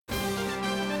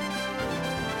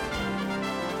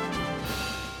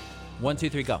1, 2,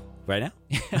 3, go. Right now?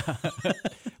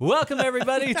 Welcome,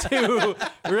 everybody, to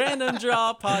Random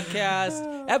Draw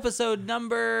Podcast, episode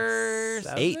number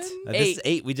 8. This is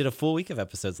 8. We did a full week of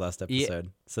episodes last Yeah.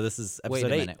 episode. So this is episode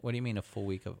Wait a 8. minute. What do you mean a full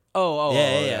week of? Yeah.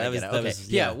 I That get it. was-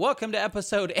 Okay. yeah. Welcome to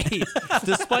episode 8.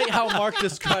 Despite how Mark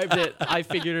described it, I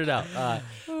figured it out.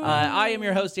 I am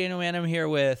your host, Daniel Mann. I'm here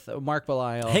with Mark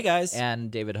Belisle. Hey, guys. And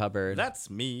David Hubbard. That's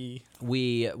me.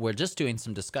 We're just doing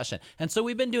some discussion. And so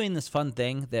we've been doing this fun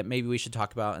thing that maybe we should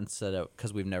talk about instead of,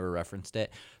 because we've never referenced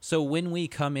it. So when we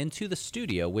come into the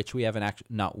studio, which we haven't actually,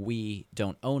 we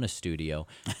don't own a studio,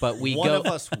 but we One go. of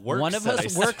us works One of at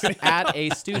us a works at a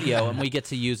studio, and we get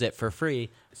to use it for free.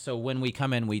 So when we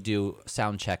come in, we do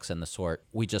sound checks and the sort.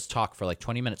 We just talk for like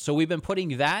 20 minutes. So we've been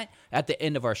putting that at the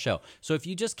end of our show. So if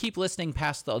you just keep listening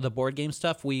past the board game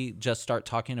stuff, we just start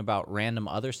talking about random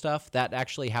other stuff. That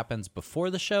actually happens before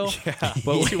the show. Yeah.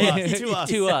 But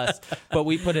To us. But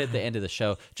we put it at the end of the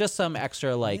show. Just some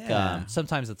extra, like, Yeah.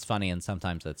 sometimes it's funny and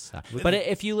sometimes it's not. But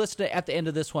if you listen to, at the end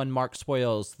of this one, Mark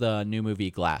spoils the new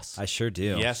movie Glass. I sure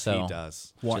do. Yes, So- he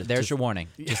does. There's your warning.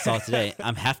 Just saw it today.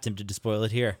 I'm half tempted to spoil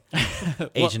it here.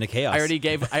 Agent of Chaos. I already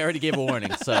gave a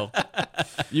warning, so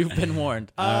you've been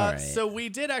warned. All right. So we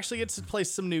did actually get to play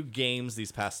some new games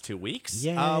these past 2 weeks.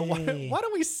 Yay. Why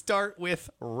don't we start with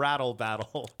Rattle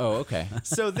Battle? Oh, okay.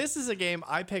 So this is a game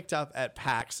I picked up at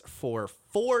PAX for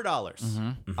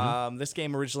 $4. This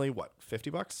game originally,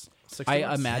 $50? $60?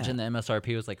 I imagine the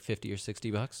MSRP was like 50 or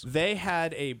 60 bucks. They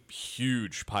had a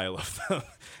huge pile of them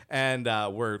and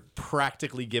were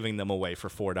practically giving them away for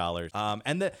 $4.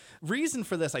 And the reason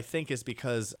for this, I think, is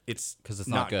because it's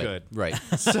Not good. Right.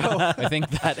 So I think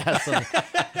that has some.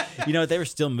 You know, they were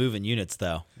still moving units,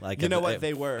 though. Like You know what?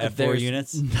 They were. At 4 There's-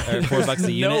 units? Or $4 a no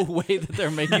unit? way that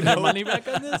they're making their money back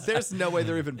on this. There's no way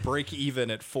they're even break even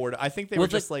at $4. I think they Well, were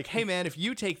just like, hey, man, if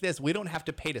you take this, we don't have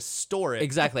to pay to store it.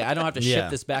 Exactly. I don't have to Yeah.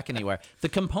 ship this back anywhere. The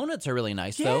components are really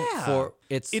nice, though. Yeah.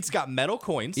 It's It's got metal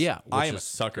coins. Yeah, I which am a is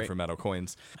sucker great. for metal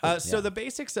coins. So the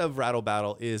basics of Rattle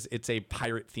Battle is it's a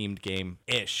pirate-themed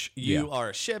game-ish. You Yeah.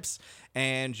 are ships,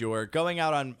 and you're going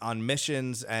out on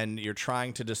missions, and you're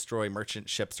trying to destroy merchant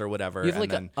ships or whatever. you have and like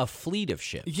then, a fleet of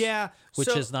ships. yeah, which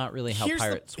so is not really how here's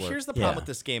pirates work. Here's the problem Yeah. with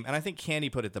this game, and I think Candy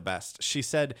put it the best. She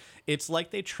said it's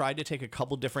like they tried to take a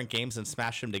couple different games and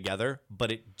smash them together,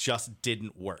 but it just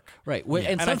didn't work. Right. And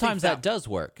And I think sometimes that that- does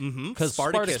work. Because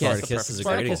Spartacus Spartacus is a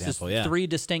great Spartacus example, is yeah. 3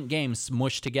 distinct games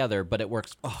smushed together, but it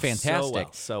works fantastic.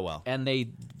 So well. And they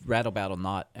Rattle Battle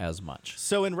not as much.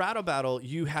 So in Rattle Battle,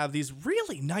 you have these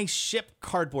really nice ship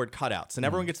cardboard cutouts, and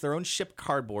everyone gets their own ship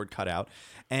cardboard cutout,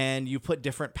 and you put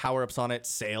different power-ups on it,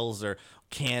 sails or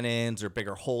cannons or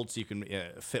bigger holds so you can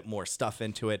fit more stuff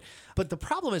into it. But the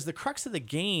problem is the crux of the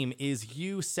game is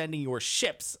you sending your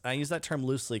ships. I use that term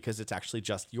loosely because it's actually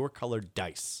just your colored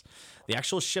dice. The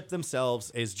actual ship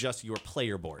themselves is just your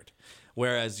player board.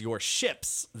 Whereas your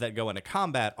ships that go into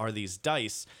combat are these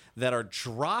dice that are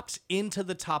dropped into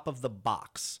the top of the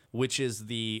box, which is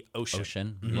the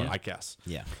ocean. I guess.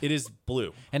 Yeah. It is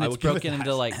blue. And I it's will give it broken that.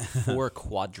 into like 4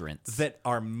 quadrants. that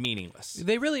are meaningless.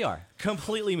 They really are.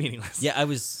 Completely meaningless. Yeah, I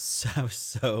was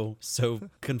so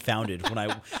confounded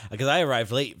because I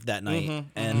arrived late that night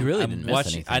and You really I'm didn't miss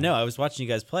watching. anything. I know. I was watching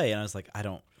you guys play, and I was like,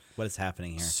 what is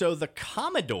happening here? So the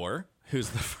Commodore, who's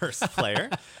the first player,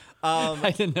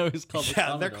 I didn't know it was called the yeah,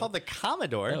 Commodore. they're called the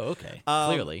Commodore. Oh, okay.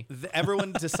 Clearly.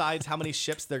 Everyone decides how many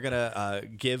ships they're going to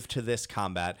give to this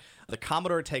combat. The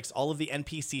Commodore takes all of the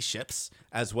NPC ships,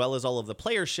 as well as all of the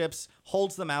player ships,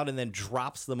 holds them out, and then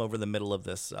drops them over the middle of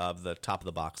the top of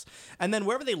the box. And then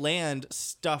wherever they land,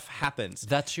 stuff happens.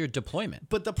 That's your deployment.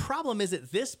 But the problem is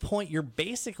at this point, you're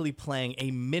basically playing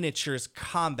a miniatures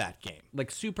combat game.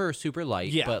 Like super, super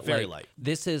light. Yeah, but very like, light.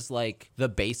 This is like the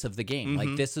base of the game.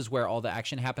 Like this is where all the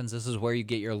action happens. This is where you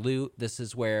get your loot. This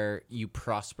is where you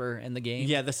prosper in the game.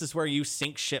 Yeah, this is where you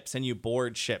sink ships and you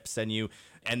board ships and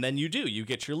then you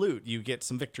get your loot. You get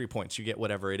some victory points. You get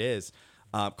whatever it is,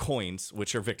 coins,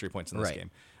 which are victory points in this Right.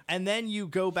 game. And then you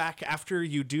go back after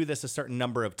you do this a certain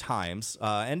number of times,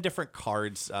 and different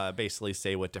cards basically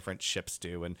say what different ships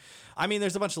do. And I mean,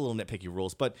 there's a bunch of little nitpicky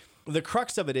rules, but the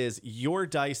crux of it is your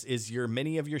dice is your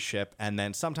mini of your ship, and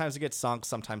then sometimes it gets sunk,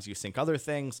 sometimes you sink other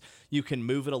things. You can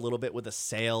move it a little bit with a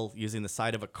sail using the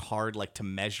side of a card, like to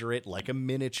measure it, like a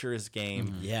miniatures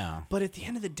game. Yeah. But at the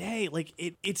end of the day, like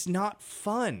it's not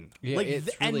fun. Yeah,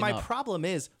 it's and really my not. problem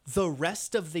is the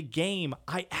rest of the game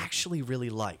I actually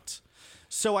really liked.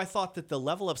 So I thought that the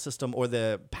level up system or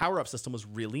the power up system was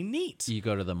really neat. You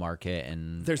go to the market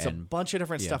and There's a bunch of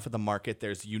different yeah. stuff at the market.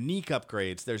 There's unique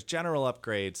upgrades. There's general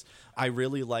upgrades. I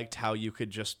really liked how you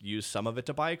could just use some of it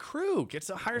to buy a crew,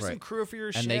 hire some Right. crew for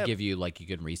your ship. and they give you like you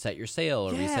can reset your sail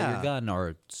or reset Yeah. your gun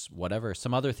or whatever,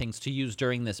 some other things to use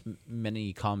during this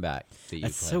mini combat that you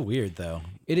That's play. so weird, though.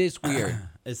 It is weird.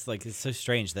 It's so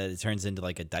strange that it turns into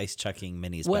like a dice chucking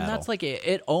minis Well, battle. that's like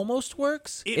it almost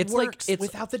works. It works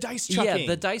without the dice chucking. Yeah,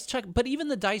 the dice chuck, but even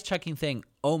the dice chucking thing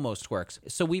almost works.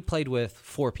 So we played with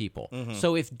 4 people. Mm-hmm.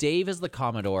 So if Dave is the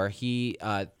Commodore, he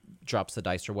drops the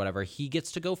dice or whatever, he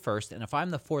gets to go first. And if I'm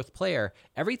the 4th player,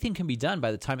 everything can be done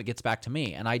by the time it gets back to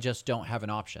me, and I just don't have an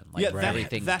option. Like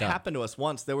everything's that done. happened to us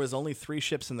once. There was only 3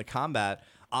 ships in the combat.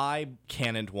 I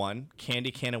cannoned one, Candy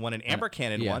cannoned one, and Amber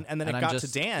cannoned yeah. one, and then And it I'm got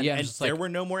just- to Dan, yeah, I'm and just there like- were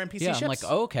no more NPC Yeah, ships. I'm like,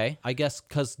 oh, okay. I guess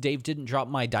because Dave didn't drop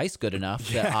my dice good enough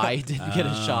that I didn't get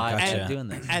a shot gotcha. at doing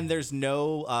this. And there's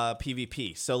no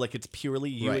PvP, so like it's purely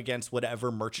you Right. against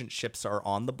whatever merchant ships are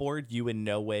on the board. You in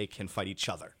no way can fight each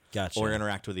other. Gotcha. Or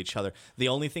interact with each other. The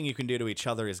only thing you can do to each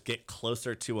other is get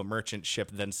closer to a merchant ship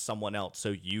than someone else, so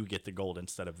you get the gold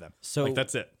instead of them. So like,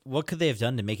 that's it. What could they have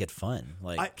done to make it fun?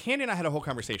 Like, Candy and I had a whole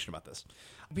conversation about this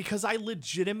because I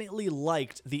legitimately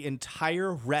liked the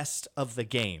entire rest of the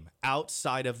game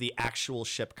outside of the actual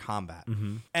ship combat.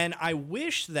 And I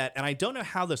wish that, and I don't know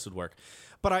how this would work,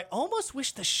 but I almost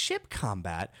wish the ship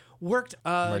combat worked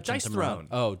Merchant Dice and Throne.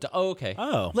 Oh, okay.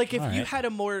 Like if all you right. had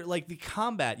a more like the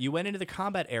combat, you went into the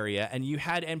combat area and you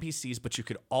had NPCs, but you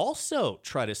could also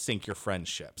try to sink your friends'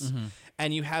 ships. Mm-hmm.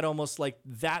 And you had almost like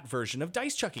that version of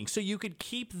dice chucking. So you could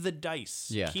keep the dice,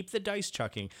 Yeah. keep the dice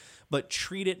chucking, but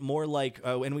treat it more like,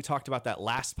 and we talked about that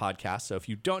last podcast. So if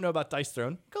you don't know about Dice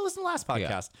Throne, go listen to the last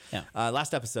podcast, Yeah.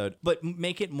 last episode, but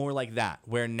make it more like that,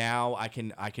 where now I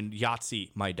can Yahtzee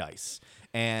my dice.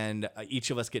 And each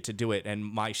of us get to do it, and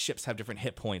my ships have different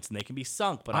hit points, and they can be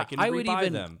sunk, but I can rebuy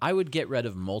them. I would get rid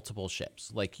of multiple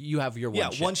ships. Like you have your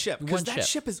one ship. One ship. Because that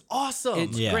ship is awesome.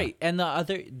 It's Yeah. great. And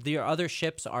the other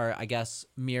ships are, I guess,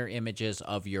 mirror images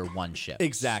of your one ship.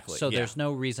 Exactly, So yeah. there's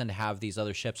no reason to have these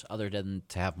other ships other than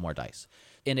to have more dice.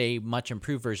 In a much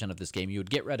improved version of this game, you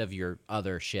would get rid of your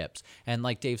other ships. And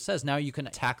like Dave says, now you can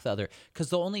attack the other.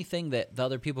 Because the only thing that the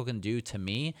other people can do to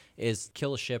me is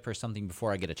kill a ship or something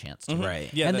before I get a chance to.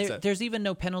 Right. Yeah, and that's it. there's even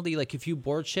no penalty. Like if you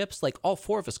board ships, like all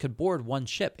 4 of us could board one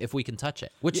ship if we can touch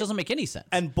it, which doesn't make any sense.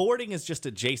 And boarding is just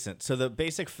adjacent. So the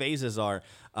basic phases are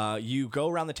you go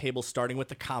around the table starting with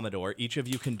the Commodore. Each of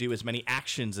you can do as many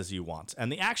actions as you want.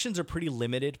 And the actions are pretty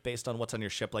limited based on what's on your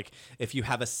ship. Like if you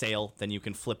have a sail, then you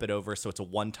can flip it over so it's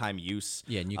a one-time use.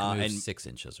 Yeah, and you can move 6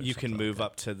 inches or you can something move like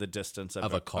up to the distance of,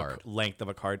 Of a card. length of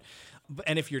a card.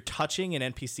 And if you're touching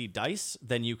an NPC dice,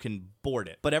 then you can board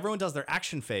it. But everyone does their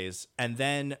action phase, and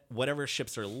then whatever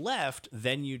ships are left,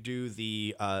 then you do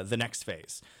the next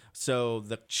phase. So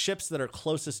the ships that are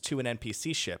closest to an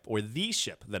NPC ship, or the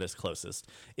ship that is closest,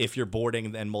 if you're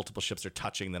boarding and multiple ships are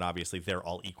touching, then obviously they're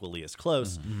all equally as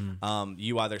close.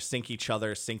 You either sink each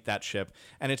other, sink that ship,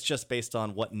 and it's just based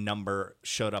on what number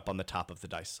showed up on the top of the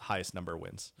dice. Highest number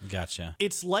wins. Gotcha.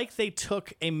 It's like they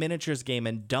took a miniatures game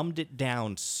and dumbed it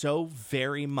down so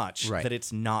very much Right. that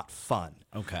it's not fun.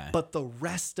 Okay. But the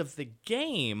rest of the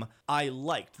game I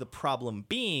liked. The problem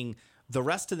being the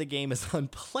rest of the game is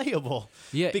unplayable.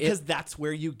 Yeah, because that's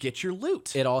where you get your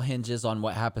loot. it all hinges on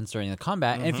what happens during the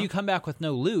combat. And if you come back with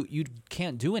no loot, you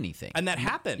can't do anything. and that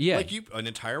happened. Yeah. Like an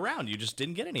entire round, you just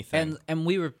didn't get anything. And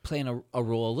we were playing a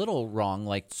rule a little wrong.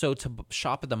 Like, so to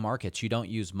shop at the markets, you don't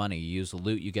use money. You use the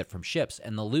loot you get from ships.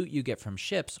 And the loot you get from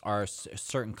ships are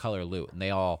certain color loot. And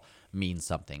they all mean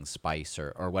something, spice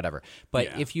or whatever. But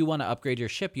Yeah. if you want to upgrade your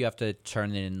ship, you have to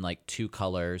turn in like 2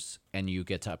 colors and you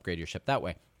get to upgrade your ship that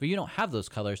way. But you don't have those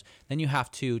colors, then you have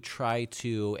to try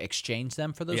to exchange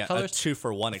them for those yeah, colors. a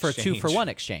 2-for-1 for exchange. 2-for-1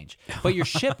 exchange. But your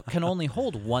ship can only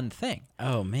hold one thing.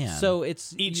 Oh man. So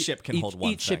it's Each ship can hold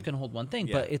one Each ship thing. can hold one thing,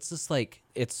 Yeah. but it's just like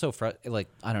it's so like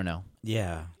I don't know.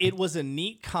 yeah. It was a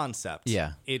neat concept.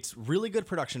 Yeah. It's really good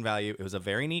production value. It was a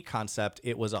very neat concept.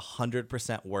 It was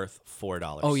 100% worth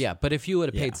 $4. Oh yeah, but if you would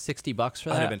have paid Yeah. $60 for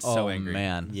that, I'd have been so oh angry.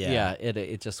 man, Yeah.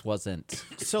 it just wasn't.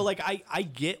 So like I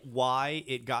get why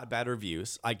it got bad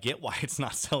reviews. I get why it's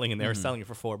not selling and they were selling it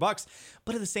for $4.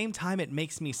 But at the same time, it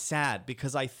makes me sad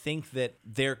because I think that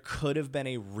there could have been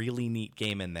a really neat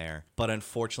game in there, but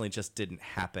unfortunately just didn't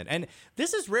happen. And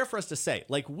this is rare for us to say.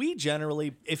 Like we generally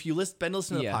generally, if you been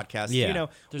listening to the Yeah. podcast, Yeah. you know,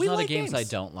 There's we a lot like of games I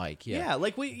don't like. Yeah,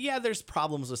 like there's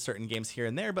problems with certain games here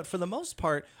and there, but for the most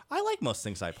part, I like most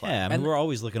things I play. Yeah, I mean, we're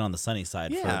always looking on the sunny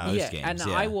side Yeah. for most Yeah, games.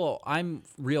 and yeah. I'm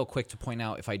real quick to point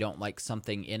out if I don't like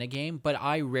something in a game, but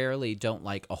I rarely don't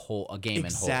like a game in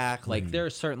whole. Exactly. Like there are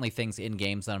certainly things in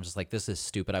games that I'm just like, this is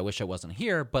stupid. I wish it wasn't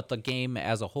here. But the game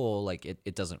as a whole, like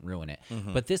it doesn't ruin it.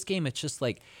 But this game, it's just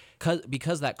like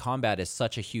because that combat is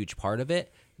such a huge part of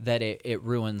it that it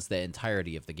ruins the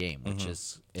entirety of the game, which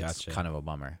is it's Gotcha. kind of a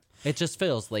bummer. It just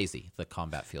feels lazy. The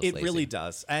combat feels It lazy. really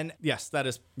does. And yes, that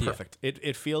is perfect.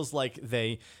 It feels like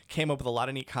they came up with a lot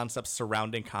of neat concepts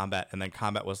surrounding combat, and then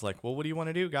combat was like, well, what do you want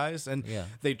to do, guys? And Yeah.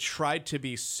 they tried to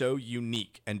be so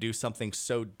unique and do something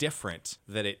so different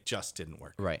that it just didn't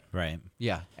work. Right. Right.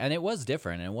 Yeah, and it was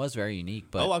different and it was very unique,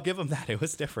 but Oh, I'll give them that. It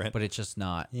was different. but it's just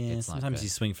not. Yeah, it's not sometimes good. you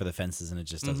swing for the fences and it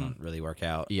just doesn't really work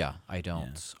out. Yeah, I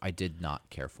don't. I did not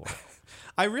care for it.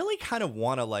 I really kind of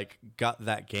want to like gut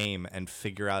that game and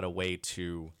figure out a way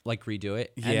to Like redo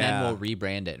it, and then Yeah. we'll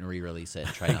rebrand it and re-release it.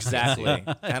 And try not to exactly. do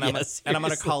it. and I'm Yes, and I'm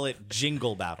gonna seriously. call it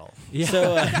Jingle Battle.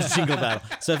 So, Jingle Battle.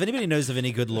 So, if anybody knows of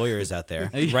any good lawyers out there,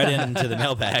 write into the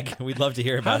mailbag. We'd love to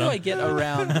hear How about do them. I get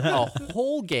around a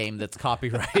whole game that's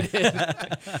copyrighted,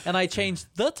 and I changed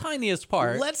the tiniest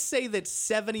part? Let's say that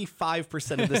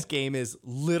 75% of this game is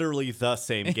literally the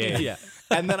same game. Yeah.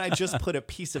 And then I just put a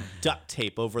piece of duct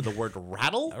tape over the word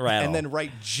rattle, Rattle. and then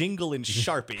write jingle in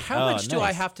Sharpie. How Oh, much do I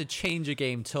nice. have to change a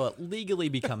game till it legally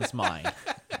becomes mine?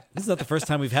 This is not the first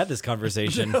time we've had this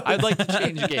conversation. I'd like to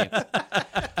change a game.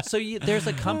 So there's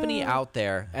a company out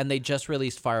there, and they just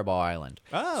released Fireball Island.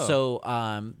 Oh.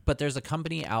 So, but there's a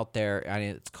company out there, and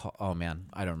it's called, oh man,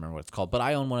 I don't remember what it's called, but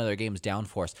I own one of their games,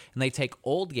 Downforce, and they take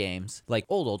old games, like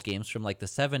old games from like the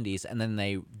 70s, and then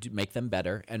they make them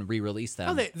better and re-release them.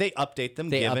 Oh, they update them,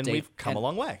 They given update, we've come and- a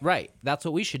long way. Right. That's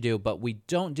what we should do, but we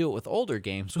don't do it with older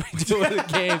games. We do it with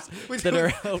games that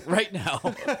are out right now.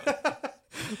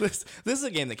 This is a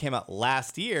game that came out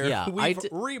last year. Yeah, We've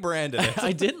rebranded it.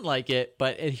 I didn't like it,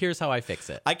 but here's how I fix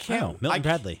it. I can't. Oh, Milton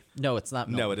Bradley. No, it's not.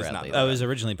 No, Milton it is not Bradley. Milton Oh, it was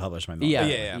originally published by Milton. Yeah,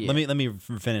 Bradley. yeah. Let me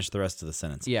finish the rest of the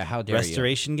sentence. Yeah, how dare you.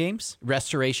 Restoration games.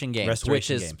 Restoration Games,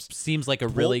 Restoration which is Games. seems like a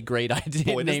really great idea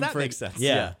boy, does name that for make sense.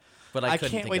 Yeah. But I, I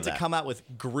couldn't can't think wait of to that. come out with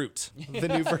Groot, the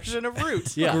new version of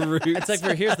Root. Yeah, Groot. it's like,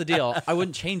 here's the deal. I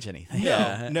wouldn't change anything.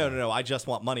 No. I just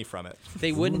want money from it.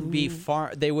 They wouldn't be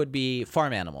They would be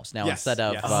farm animals now Yes, instead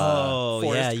of. yes. Oh,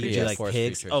 forest yeah, you creatures. do like Forest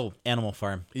pigs. creatures. Oh, Animal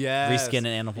Farm. Yes. Reskin an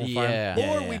Animal Yeah.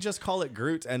 Farm. Or we just call it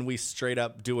Groot and we straight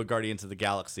up do a Guardians of the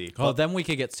Galaxy. Oh, then we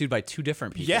could get sued by two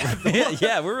different people. Yeah,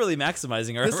 yeah, we're really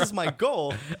maximizing our, this is my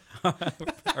goal.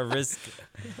 our risk.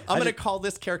 I'm going to call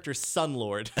this character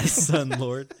Sunlord. Sun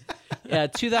Lord. Yeah,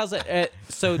 2000.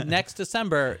 So next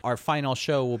December, our final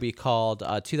show will be called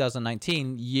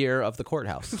 2019 Year of the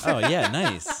Courthouse. Oh yeah,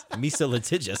 nice. Me so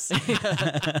litigious.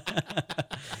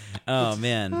 Oh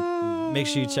man, make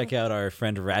sure you check out our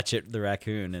friend Ratchet the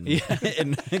raccoon and,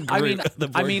 and I Groot, mean, the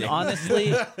board game.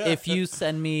 honestly, if you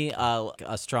send me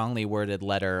a strongly worded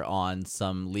letter on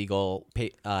some legal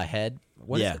head,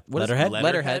 what is Yeah, it? What is it? letterhead?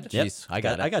 Letterhead. Yep. Jeez, I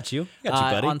got it. I got you. I got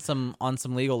you, buddy. On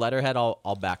some legal letterhead,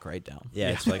 I'll back right down. Yeah,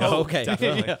 it's like Oh, okay.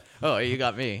 definitely. Oh, you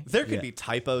got me. There could be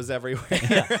typos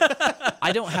everywhere.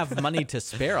 I don't have money to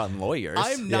spare on lawyers.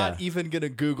 I'm not Yeah. even going to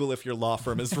Google if your law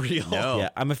firm is real. No. Yeah,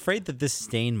 I'm afraid that this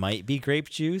stain might be grape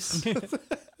juice,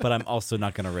 but I'm also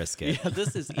not going to risk it. Yeah,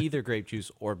 this is either grape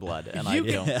juice or blood, and I You-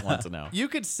 don't want to know. You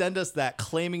could send us that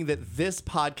claiming that this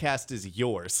podcast is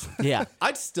yours. Yeah.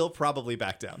 I'd still probably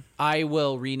back down. I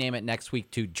will rename it next week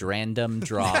to Drandom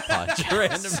Draw Podcast.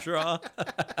 Random draw.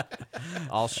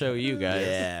 I'll show you guys.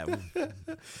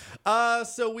 Yeah.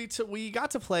 So we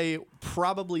got to play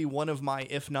probably one of my,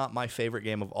 if not my favorite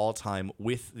game of all time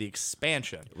with the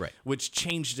expansion, Right. which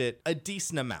changed it a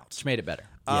decent amount. Which made it better.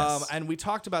 Yes. And we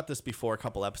talked about this before a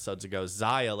couple episodes ago,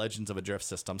 Zaya, Legends of a Drift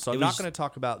System. So I'm not going to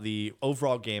talk about the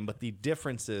overall game, but the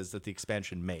differences that the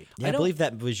expansion made. Yeah, I believe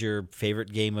that was your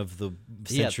favorite game of the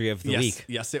century of the yes, week.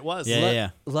 yes, it was. Yeah.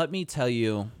 Let me tell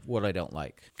you what I don't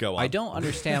like. Go on. I don't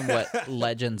understand what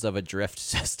Legends of a Drift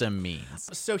System means.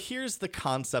 So here's the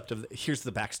concept of here's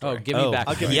the backstory. Oh, give me back.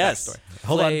 I'll give you yes. backstory.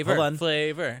 Hold flavor, on.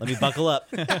 flavor. Let me buckle up.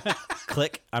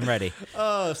 Click. I'm ready.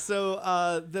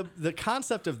 So the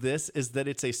concept of this is that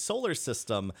it's a solar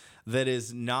system that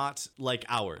is not like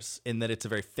ours in that it's a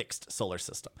very fixed solar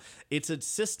system. It's a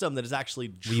system that is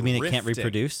actually You mean it can't drifting.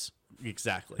 reproduce?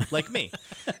 Exactly. Like me.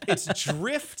 It's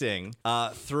drifting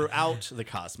throughout the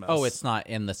cosmos. Oh, it's not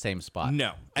in the same spot.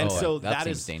 No. And Oh, so that that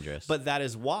seems is dangerous. But that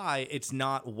is why it's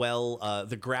not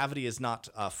the gravity is not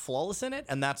flawless in it.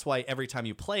 And that's why every time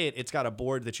you play it, it's got a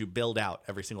board that you build out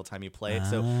every single time you play it.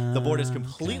 So the board is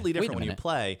completely different when you minute.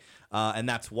 play. And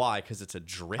that's why, because it's a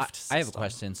drift system. I have a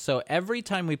question. So every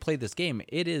time we play this game,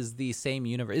 it is the same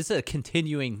universe. It's a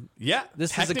continuing. Yeah.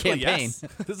 This is a technically, campaign. yes.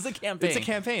 This is a campaign. It's a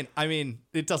campaign. I mean,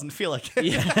 it doesn't feel like it.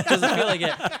 Yeah, it doesn't feel like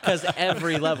it because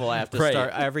every level I have to Right.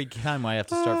 start. Every time I have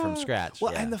to start from scratch.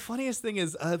 Well, Yeah. and the funniest thing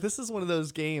is, this is one of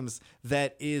those games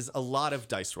that is a lot of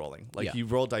dice rolling. Like, Yeah. you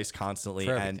roll dice constantly,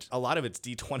 For and everything. a lot of it's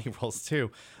D20 rolls,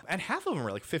 too. And half of them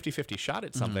are like 50-50 shot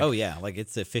at something. Oh yeah, like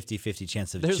it's a 50-50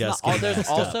 chance of There's just not, getting there's messed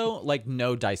up. also like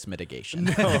no dice mitigation.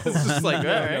 No, it's just like, all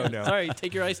right, no. Sorry,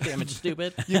 take your ice damage,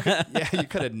 stupid. Yeah, you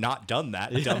could have not done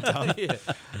that,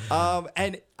 dumb.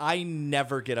 And I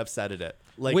never get upset at it.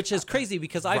 Like, Which is crazy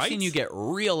because I've seen Right? you get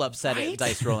real upset Right? at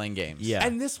dice rolling games. Yeah.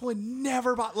 And this one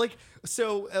never bought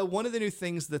one of the new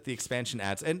things that the expansion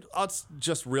adds, and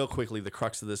just real quickly, the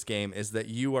crux of this game is that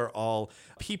you are all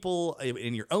people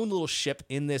in your own little ship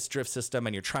in this drift system,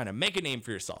 and you're trying to make a name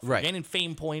for yourself. Right. You're gaining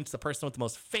fame points. The person with the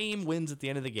most fame wins at the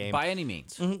end of the game. By any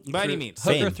means. By any means.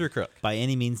 Hook or Fame, through crook. by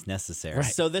any means necessary.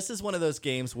 So this is one of those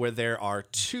games where there are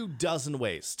 24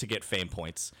 ways to get fame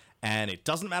points. And it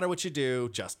doesn't matter what you do,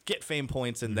 just get fame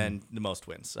points, and then the most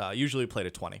wins. Usually we play to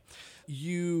 20.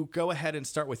 You go ahead and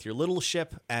start with your little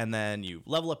ship, and then you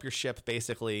level up your ship,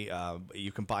 basically.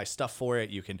 You can buy stuff for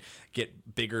it. You can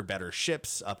get bigger, better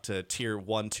ships, up to tier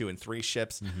 1, 2, and 3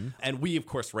 ships. And we, of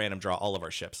course, random draw all of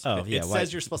our ships. Oh, It yeah, why-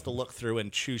 says you're supposed to look through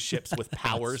and choose ships with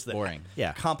powers that boring.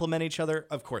 Yeah. complement each other.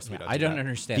 Of course we don't I do don't that.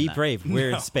 understand Be that. brave. We're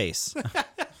in space.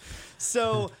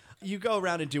 So you go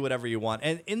around and do whatever you want.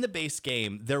 And in the base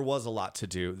game, there was a lot to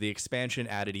do. The expansion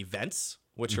added events,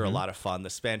 which are a lot of fun. The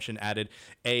expansion added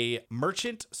a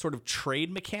merchant sort of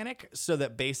trade mechanic so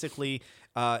that basically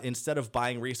instead of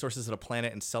buying resources at a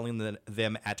planet and selling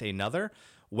them at another,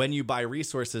 when you buy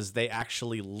resources, they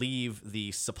actually leave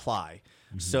the supply.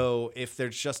 So if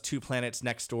there's just 2 planets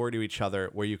next door to each other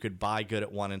where you could buy good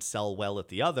at one and sell well at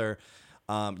the other,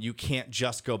 you can't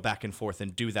just go back and forth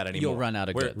and do that anymore. You'll run out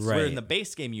of goods. Where in Right. the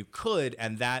base game you could,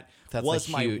 and that's a was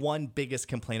my huge- one biggest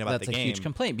complaint about That's the a game. huge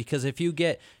complaint because if you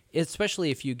get,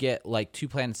 especially if you get like 2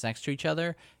 planets next to each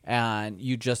other and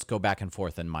you just go back and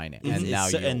forth and mine it, and now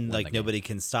So- you and win like the game. nobody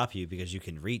can stop you because you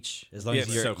can reach as long Yeah, as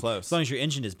it's you're so close. As long as your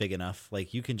engine is big enough,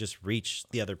 like you can just reach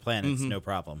the other planets, no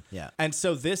problem. Yeah. And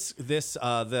so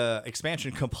the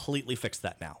expansion completely fixed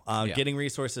that now. Yeah. Getting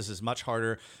resources is much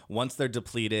harder. Once they're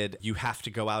depleted, you have to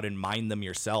go out and mine them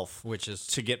yourself, Which is-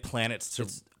 to get planets to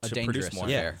a produce dangerous more.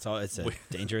 affair. Yeah, it's a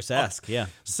dangerous ask. Yeah.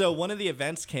 So one of the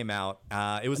events came out.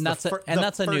 It was And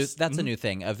that's a new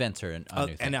thing. Events are a new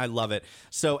thing. and I love it.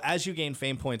 So as you gain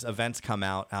fame points, events come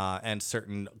out, and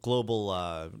certain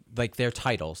global Like their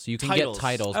titles. You can Titles. get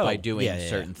titles Oh, by doing yeah, yeah,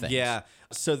 certain things. Yeah.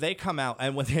 So they come out,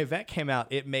 and when the event came out,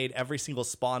 it made every single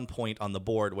spawn point on the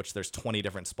board, which there's 20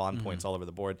 different spawn points all over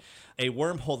the board, a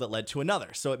wormhole that led to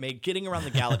another. So it made getting around the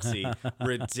galaxy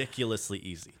ridiculously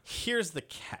easy. Here's the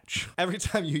catch. Every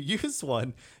time you use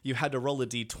one, you had to roll a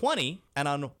d20, and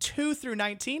on 2 through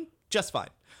 19, just fine.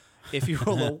 If you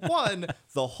roll a 1,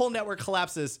 the whole network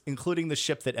collapses, including the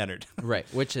ship that entered. Right,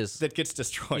 which is That gets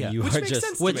destroyed. Yeah. You Which are makes just-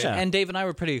 sense to which me. and Dave and I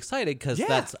were pretty excited because Yeah.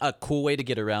 that's a cool way to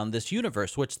get around this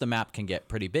universe, which the map can get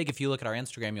pretty big. If you look at our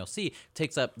Instagram, you'll see it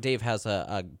takes up. Dave has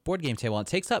a board game table and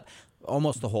it takes up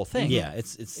almost the whole thing. Yeah,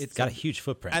 it's got a huge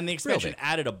footprint. And the expansion big.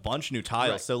 added a bunch of new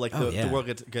tiles, so like the yeah.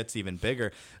 world gets even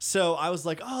bigger. So I was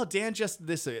like, oh, Dan,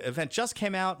 this event just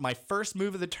came out. My first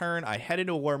move of the turn, I head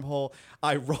into a wormhole.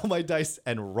 I roll my dice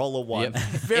and roll a 1. Yep.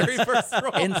 Very first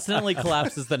roll. Instantly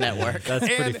collapses the network. That's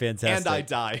pretty fantastic. And I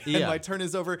die. And Yeah. my turn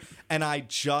is over. And I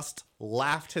just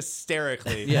laughed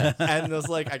hysterically. Yeah. And was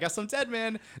like, I guess I'm dead,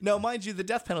 man. No, mind you, the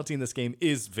death penalty in this game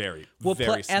is very Well,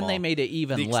 very small. and they made it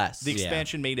even less. The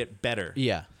expansion made it better.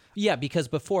 Yeah. Yeah, because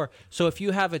before, so if you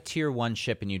have a tier 1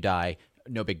 ship and you die,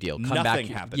 no big deal. Come Nothing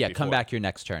back. happened Yeah, come before. back your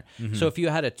next turn. So if you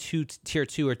had a tier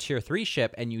 2 or tier 3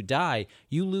 ship and you die,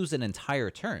 you lose an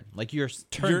entire turn. Like your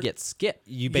turn gets skipped.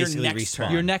 you basically next respawn.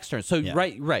 turn. Your next turn. So Yeah.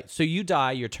 right. So you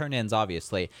die, your turn ends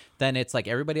obviously. Then it's like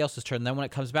everybody else's turn. Then when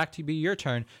it comes back to be your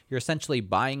turn, you're essentially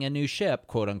buying a new ship,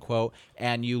 quote unquote,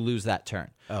 and you lose that turn.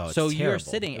 Oh, it's so you're terrible.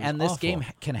 sitting, It was and this awful. game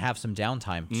can have some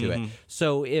downtime to it.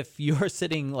 So if you're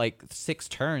sitting like 6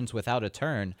 turns without a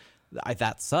turn,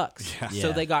 that sucks. So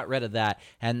Yeah. they got rid of that,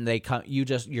 and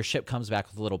your ship comes back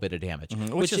with a little bit of damage,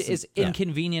 which is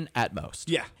inconvenient at most.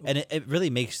 Yeah. And it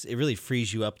really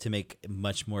frees you up to make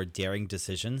much more daring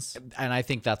decisions. And I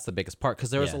think that's the biggest part, because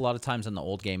there was Yeah. a lot of times in the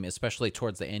old game, especially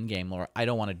towards the end game, where I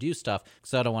don't want to do stuff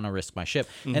because I don't want to risk my ship,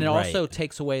 and it also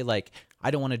takes away, like, I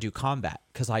don't want to do combat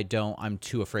because I'm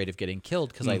too afraid of getting killed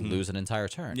because I lose an entire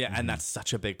turn. Yeah, and that's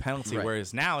such a big penalty. Right.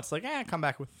 Whereas now it's like, come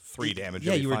back with 3 damage.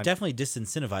 Yeah, you'll be you were fine. definitely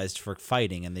disincentivized for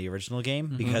fighting in the original game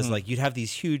because like you'd have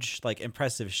these huge, like,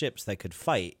 impressive ships that could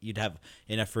fight. You'd have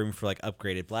enough room for like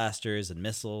upgraded blasters and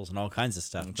missiles and all kinds of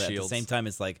stuff. But at the shields. same time,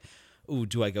 it's like, ooh,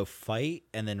 do I go fight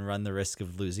and then run the risk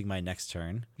of losing my next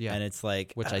turn? Yeah. And it's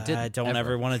like, Which I didn't I don't ever.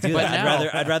 ever want to do But that.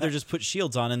 now- I'd rather just put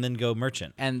shields on and then go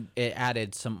merchant. And it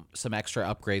added some extra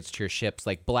upgrades to your ships.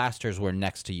 Like blasters were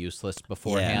next to useless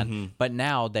beforehand, but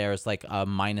now there's like a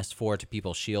 -4 to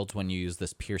people's shields when you use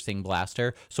this piercing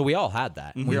blaster. So we all had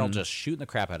that. We were all just shooting the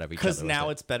crap out of each other. Because now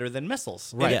with it's better than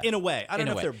missiles. Right. In a way. I don't In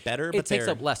know a if way. they're better, It but takes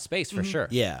they're up less space for sure.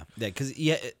 Yeah, because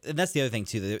and that's the other thing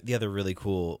too. The other really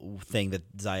cool thing that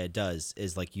Zaya does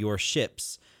is like your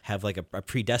ships have like a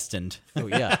predestined Oh,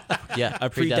 yeah, yeah.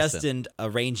 a predestined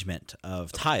arrangement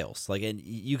of tiles. Like, and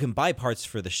you can buy parts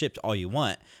for the ship all you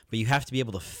want, but you have to be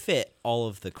able to fit all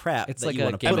of the crap It's that like you a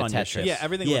want to game put of on your Tetris. ship. Yeah,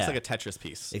 everything looks like a Tetris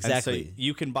piece. And Exactly. so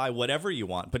you can buy whatever you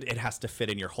want, but it has to fit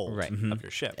in your hold Right. of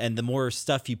your ship. And the more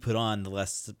stuff you put on, the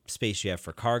less space you have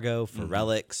for cargo, for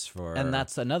relics, for And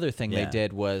that's another thing they Yeah.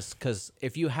 did was because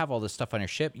if you have all this stuff on your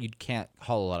ship, you can't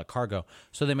haul a lot of cargo.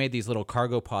 So they made these little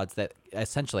cargo pods that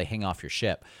essentially hang off your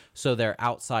ship. So they're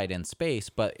outside in space,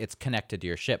 but it's connected to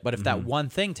your ship. But if that one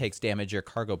thing takes damage, your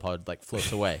cargo pod like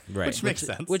floats away. Right. Which makes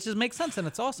sense. Makes sense, and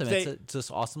it's awesome. They- It's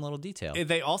just awesome little detail.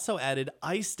 They also added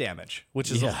ice damage,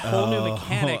 which is a whole new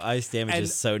mechanic. Ice damage And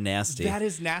is so nasty. That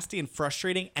is nasty and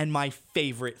frustrating, and my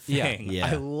favorite Yeah. thing. Yeah.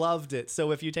 I loved it.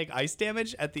 So if you take ice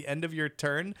damage at the end of your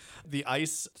turn, the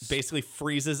ice basically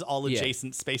freezes all Yeah.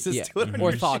 adjacent spaces Yeah, to it. on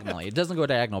your ship. orthogonally. It doesn't go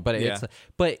diagonal, but Yeah.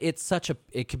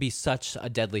 it could be such a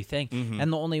deadly thing.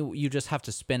 And you just have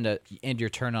to end your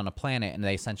turn on a planet, and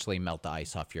they essentially melt the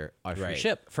ice off your Right.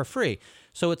 ship for free.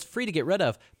 So it's free to get rid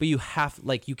of, but you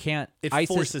can't. It ice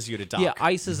forces you to dock. Yeah,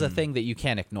 ice is a thing that you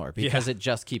can't ignore because it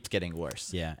just keeps getting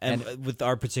worse. Yeah, and with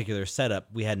our particular setup,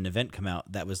 we had an event come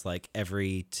out that was like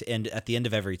at the end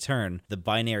of every turn, the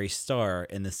binary star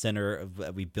in the center of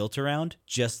what we built around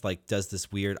just like does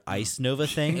this weird ice nova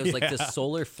thing. It was like this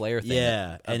solar flare thing. Yeah,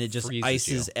 that and it just freezes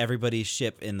ices you. everybody's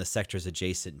ship in the sectors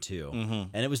adjacent to,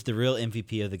 and it was the real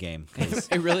MVP of the game. 'Cause-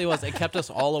 It really was. It kept us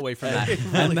all away from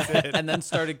that, and then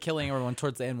started killing everyone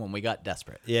towards the end when we got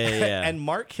desperate. yeah. And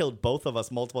Mark killed both of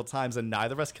us multiple times, and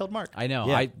neither of us killed Mark. I know.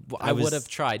 Yeah, I I was- would have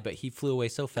tried, but he flew away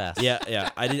so fast. yeah.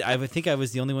 I would think I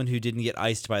was the only one who didn't get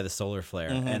iced by the solar flare,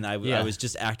 and I Yeah. was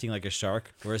just acting like a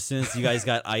shark. Where as soon as you guys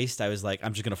got iced, I was like,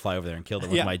 I'm just gonna fly over there and kill them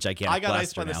with my gigantic I got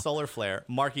iced blaster by the now. solar flare.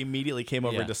 Mark immediately came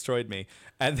over Yeah. and destroyed me.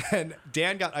 And then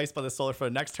Dan got iced by the solar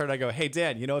flare. Next turn, I go, hey,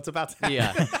 Dan, you know what's about to happen?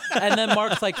 Yeah. And then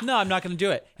Mark's like, no, I'm not going to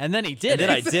do it. And then he did And then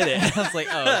I did it. I was like,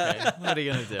 oh, okay. What are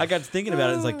you going to do? I got thinking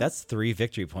about it. It's like that's 3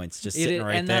 victory points just sitting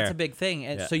right and there. that's a big thing.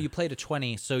 And Yeah. so you played a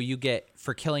 20. So you get,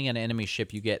 for killing an enemy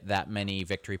ship, you get that many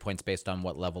victory points based on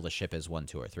what level the ship is, 1,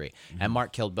 2, or 3. Mm-hmm. And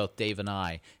Mark killed both Dave and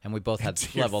I, and we both had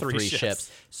Tier level 3 3 ships.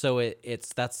 ships. So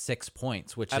that's 6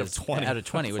 points, which Out of is 20. out of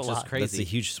 20, That's a which is lot. crazy. That's a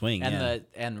huge swing. And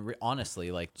yeah.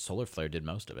 honestly, like solar flare did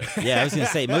most of it. Yeah, I was gonna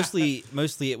say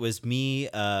mostly it was me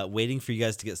waiting for you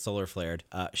guys to get solar flared,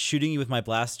 shooting you with my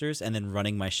blasters, and then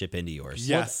running my ship into yours.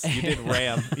 Yes, you did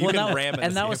ram. You can that, ram in and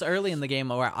this that game. was early in the game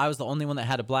where I was the only one that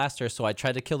had a blaster, so I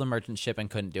tried to kill the merchant ship and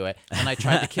couldn't do it. And I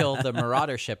tried to kill the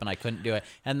marauder ship and I couldn't do it.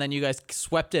 And then you guys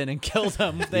swept in and killed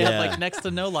them. They had Yeah. like next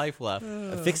to no life left.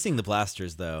 Fixing the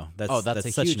blasters though, that's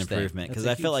a such huge an thing. improvement because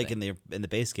That's I a felt huge like in the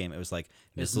base game it was like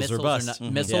It's missiles or bust.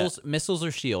 not- missiles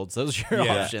or shields. Those are your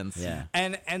Yeah. options. Yeah.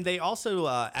 And they also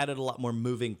added a lot more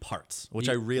moving parts, which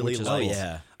I really which is like. cool. Oh,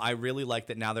 yeah. I really like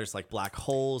that now there's like black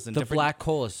holes and The different black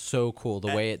hole is so cool the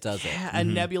way it does it. Yeah,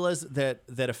 and nebulas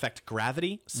that affect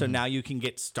gravity. So now you can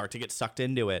start to get sucked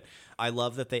into it. I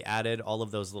love that they added all of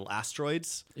those little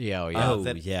asteroids. Yeah, yeah. Oh,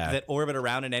 that, yeah. that orbit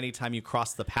around, and anytime you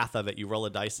cross the path of it, you roll a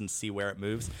dice and see where it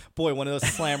moves. Boy, one of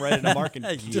those slam right into Mark and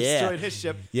destroyed his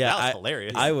ship. Yeah, that was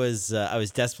hilarious. I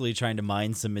was desperately trying to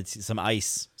mine some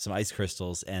ice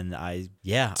crystals, and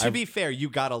to be fair, you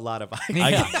got a lot of ice.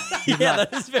 that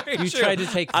is very You true. tried to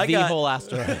take I the got- whole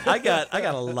asteroid. I got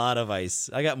a lot of ice.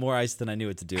 I got more ice than I knew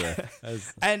what to do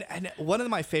with. And one of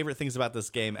my favorite things about this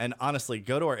game, and honestly,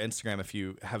 go to our Instagram if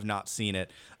you have not seen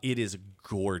it, it is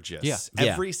gorgeous. Yeah.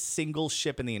 Every single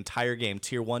ship in the entire game,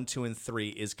 tier 1, 2, and 3,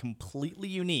 is completely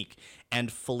unique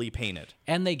and fully painted.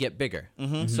 And they get bigger.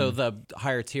 So the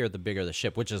higher tier, the bigger the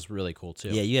ship, which is really cool too.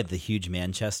 Yeah, you had the huge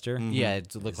Manchester. Yeah,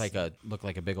 it looked like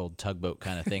a big old tugboat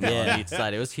kind of thing on each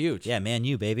side. It was huge. Yeah, Man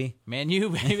U, baby. Man, you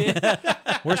baby.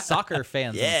 We're soccer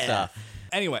fans and stuff.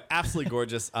 Anyway, absolutely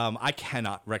gorgeous. I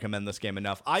cannot recommend this game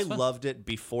enough. I loved it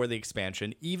before the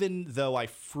expansion, even though I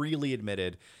freely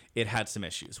admitted it had some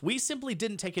issues. We simply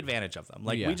didn't take advantage of them.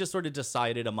 Like, we just sort of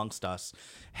decided amongst us,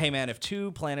 hey, man, if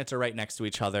two planets are right next to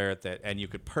each other and you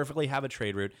could perfectly have a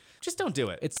trade route, just don't do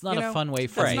it. It's not You a know? fun way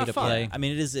for It's me not to fun. play. I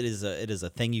mean, it is a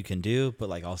thing you can do, but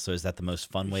like also is that the most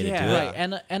fun way to do Yeah. it?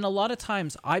 Right, and a lot of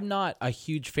times I'm not a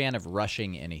huge fan of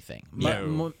rushing anything.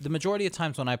 No. The majority of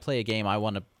times when I play a game, I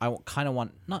kind of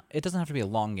want not. It doesn't have to be a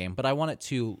long game, but I want it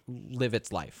to live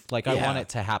its life. Like I want it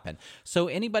to happen. So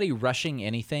anybody rushing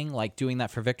anything, like doing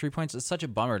that for victory points, is such a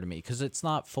bummer to me because it's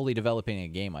not fully developing a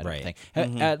game. I don't Right.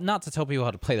 think. Not to tell people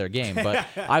how to play their game, but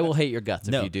I will hate your guts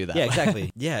if you do that. Yeah,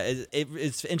 exactly. Yeah,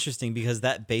 it's interesting because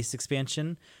that base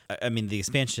expansion, I mean, the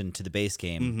expansion to the base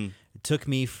game took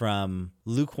me from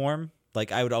lukewarm.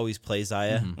 Like I would always play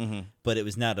Zaya, but it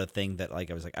was not a thing that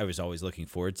I was always looking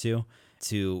forward to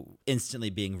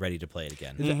instantly being ready to play it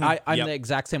again. I'm Yep. the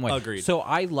exact same way. Agreed. So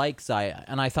I like Zaya,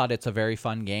 and I thought it's a very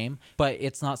fun game, but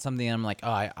it's not something I'm like, oh,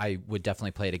 I would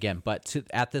definitely play it again. But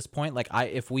at this point, like,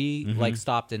 if we like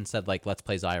stopped and said like, let's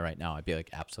play Zaya right now, I'd be like,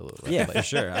 absolutely. Yeah, for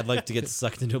sure. I'd like to get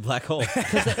sucked into a black hole.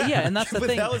 Yeah, and that's the But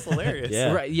thing. that was hilarious.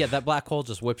 Yeah. Right, yeah, that black hole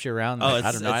just whips you around. Oh, Like,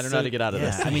 I don't know. I don't know how to get out of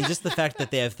this. I mean, just the fact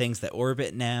that they have things that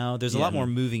orbit now. There's a lot more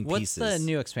moving What's pieces. the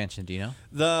new expansion? Do you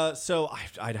know? So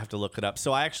I'd have to look it up.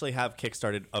 So I actually have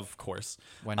kickstarted, of course.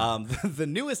 Why not? The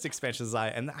newest expansion is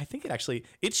and I think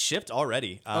it shipped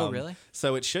already. Really?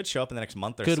 So it should show up in the next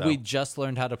month or Good, so. we just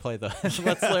learned how to play the.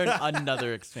 Let's learn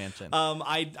another expansion.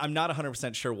 I'm not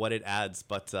 100% sure what it adds,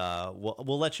 but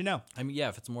we'll let you know. I mean, yeah,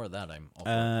 if it's more of that, I'm. All for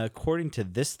it. According to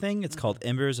this thing, it's called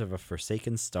Embers of a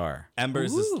Forsaken Star.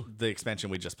 Embers is the expansion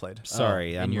we just played.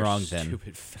 Sorry, In I'm your wrong then.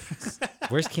 stupid face.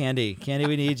 Where's Candy? Candy,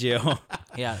 we need you.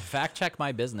 Yeah, fact check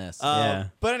my business. Yeah.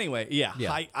 But anyway, yeah.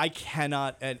 Yeah. I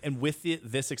cannot, and with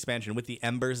this expansion, with the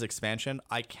Embers expansion,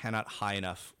 I cannot high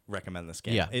enough recommend this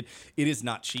game. Yeah. It is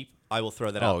not cheap. I will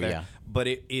throw that out there. yeah. But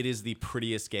it is the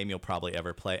prettiest game you'll probably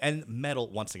ever play. And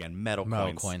metal Metal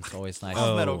coins. coins, always nice.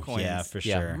 Oh, metal coins. Yeah, for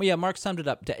Yeah, sure. yeah. Mark summed it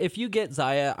up. If you get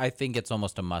Zaya, I think it's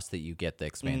almost a must that you get the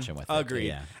expansion with it. Agreed.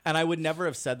 Yeah. And I would never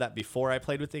have said that before I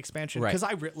played with the expansion Right. because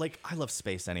I love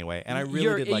space anyway, and I really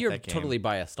you're, did like you're that game. totally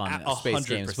biased on A space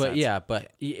games, 100%. but yeah,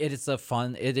 but it is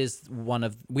it is one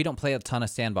of, we don't play a ton of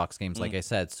sandbox games, like I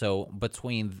said. So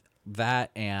between that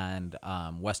and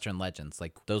Western Legends,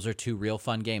 like those are two real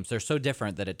fun games. They're so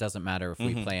different that it doesn't matter if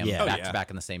we play them Yeah. back Oh, to back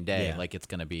in the same day. Yeah. Like it's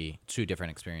gonna be two different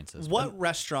experiences. What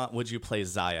restaurant would you play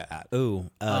Zaya at?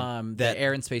 Ooh, The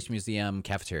Air and Space Museum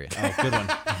cafeteria. Oh, good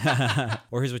one.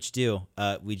 Or here's what you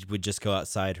do. We would just go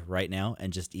outside right now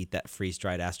and just eat that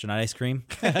freeze-dried astronaut ice cream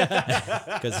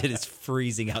because it is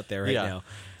freezing out there right Yeah. now.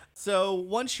 So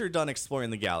once you're done exploring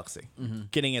the galaxy,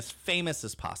 getting as famous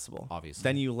as possible, Obviously.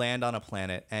 then you land on a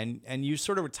planet and you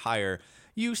sort of retire.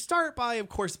 You start by, of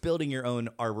course, building your own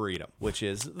Arboretum, which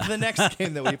is the next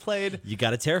game that we played. You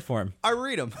got to terraform.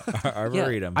 Arboretum.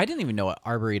 Arboretum. I didn't even know what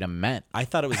Arboretum meant. I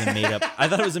thought it was a made up. I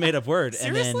thought it was a made up word.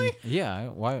 Seriously? And then, Yeah,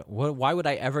 why would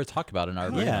I ever talk about an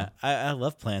Arboretum? yeah, I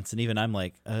love plants, and even I'm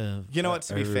like, You know what?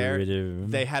 To be fair,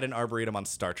 Arboretum. they had an Arboretum on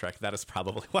Star Trek. That is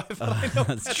probably why I thought I know what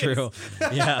That's that true.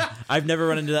 Yeah, I've never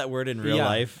run into that word in real Yeah,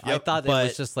 life. I thought it but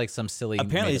was just like some silly.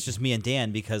 apparently made it's just me and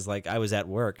Dan because like I was at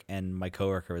work and my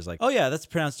coworker was like, "Oh yeah, that's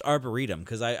pronounced arboretum,"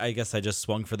 because I guess I just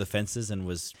swung for the fences and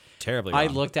was terribly wrong. I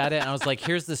looked at it and I was like,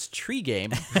 "Here's this tree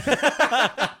game."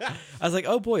 I was like,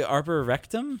 "Oh boy,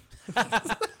 arborectum."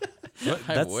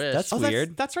 That's wish. that's Oh,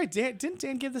 weird. That's right. Didn't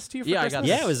Dan give this to you for Yeah, I Christmas? got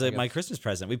Yeah, it was I like got- my Christmas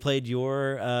present. We played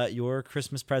your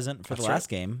Christmas present for the That's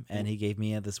last right. game, and he gave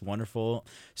me this wonderful,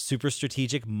 super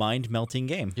strategic, mind melting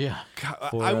game. Yeah.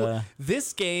 For,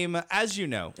 This game, as you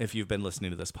know, if you've been listening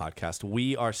to this podcast,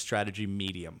 we are strategy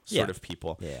medium sort Yeah. of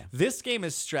people. Yeah. This game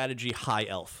is strategy high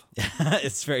elf,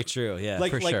 It's very true. Yeah,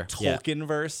 like For sure. Yeah. Tolkien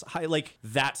verse, high, like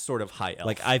that sort of high elf.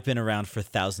 like I've been around for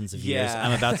thousands of years. Yeah.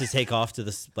 I'm about to take off to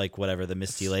this the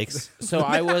Misty Lakes. So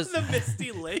I was. the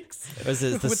Misty Lakes Was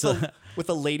it with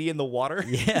the lady in the water.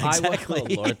 Yeah, I was. exactly.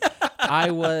 Oh Lord.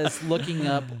 I was looking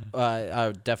up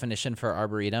a definition for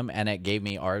arboretum, and it gave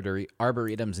me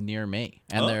arboretums near me,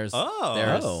 and there's a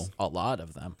lot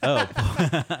of them. Oh,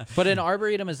 But an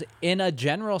arboretum is, in a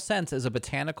general sense, is a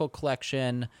botanical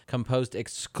collection composed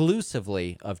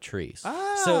exclusively of trees.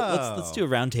 so let's do a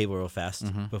round table real fast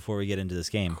before we get into this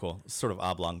game. Cool. Sort of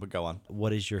oblong, but go on.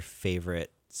 What is your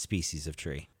favorite species of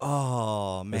tree?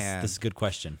 Oh, man. This is a good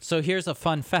question. So here's a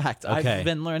fun fact. Okay. I've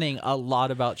been learning a lot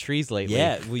about trees lately.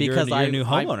 Yeah, well, you're a new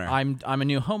homeowner. I'm a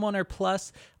new homeowner.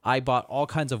 Plus, I bought all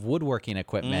kinds of woodworking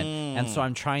equipment, and so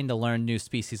I'm trying to learn new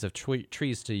species of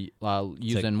trees to use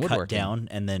To in woodworking. cut down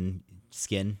and then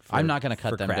skin. I'm not going to cut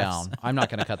for them crafts. down. I'm not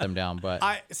going to cut them down, but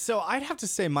So I'd have to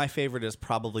say my favorite is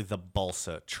probably the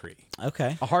balsa tree.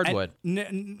 Okay. a hardwood.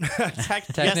 Technically?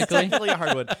 Yes, technically a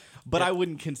hardwood, but I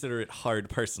wouldn't consider it hard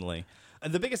personally.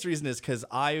 And the biggest reason is because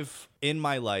in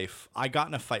my life, I got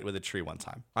in a fight with a tree one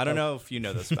time. I don't know if you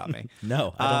know this about me.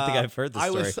 No, I don't think I've heard this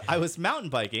story. I was mountain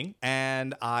biking,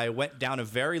 and I went down a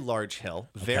very large hill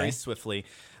very swiftly.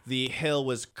 The hill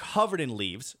was covered in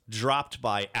leaves, dropped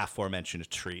by aforementioned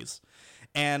trees.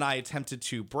 And I attempted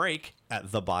to brake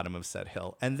at the bottom of said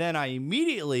hill. And then I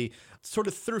immediately sort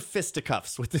of threw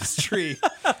fisticuffs with this tree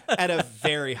at a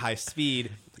very high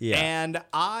speed. Yeah. And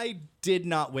I did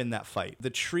not win that fight.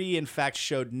 The tree, in fact,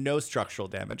 showed no structural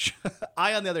damage.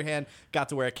 I, on the other hand, got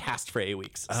to wear a cast for 8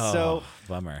 weeks. Oh,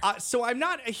 bummer. So I'm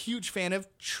not a huge fan of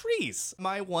trees.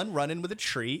 My one run-in with a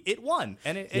tree, it won,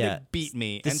 and it beat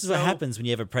me. This is what happens when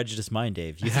you have a prejudiced mind,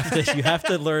 Dave. You have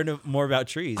to learn more about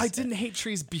trees. I didn't hate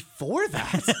trees before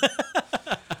that.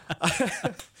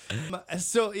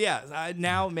 So yeah,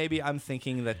 now maybe I'm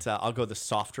thinking that I'll go the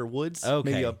softer woods.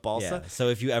 Okay. Maybe a balsa. Yeah. So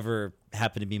if you ever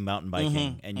happen to be mountain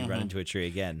biking and you run into a tree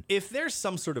again, If there's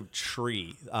some sort of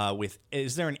tree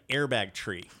is there an airbag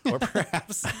tree, or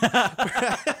perhaps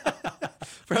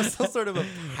some sort of a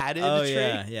padded tree?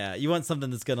 yeah. You want something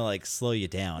that's gonna like slow you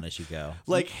down as you go.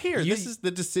 Like here, this is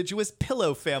the deciduous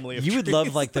pillow family of You trees. would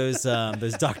love like those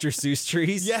Dr. Seuss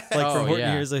trees, Yeah. like Oh, from Horton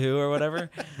yeah. Hears a Who or whatever.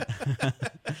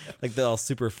 Like they're all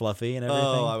super fluffy and everything.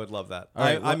 Oh, I would love that.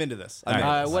 right, I'm into this. I'm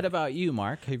into this. What about you,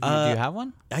 Mark? Do you have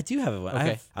one? I do have one.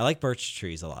 Okay. I like birch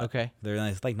trees a lot. Okay. They're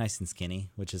nice and skinny,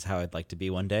 which is how I'd like to be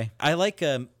one day. I like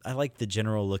the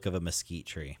general look of a mesquite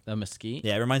tree. The mesquite?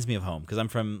 Yeah, it reminds me of home because I'm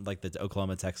from like the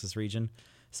Oklahoma, Texas region.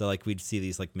 So like we'd see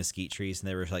these like mesquite trees and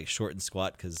they were like short and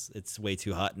squat because it's way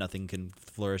too hot. Nothing can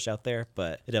flourish out there.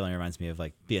 But it definitely reminds me of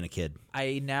like being a kid.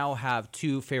 I now have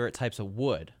two favorite types of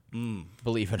wood.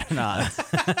 Believe it or not.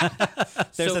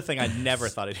 There's a thing I never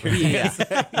thought I'd hear.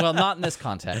 Yeah. Well, not in this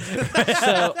context.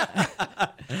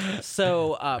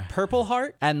 So Purple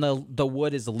Heart, and the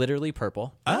wood is literally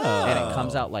purple. Oh. And it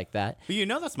comes out like that. But you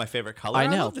know that's my favorite color. I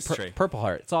know. love this tree. Purple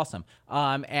Heart. It's awesome.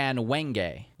 And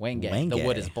Wenge. The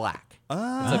wood is black.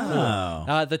 Oh. It's a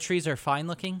cool. The trees are fine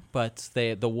looking, but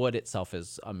the wood itself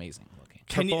is amazing looking.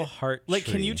 Purple heart Can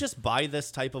tree. you just buy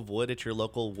this type of wood at your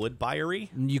local wood buyery?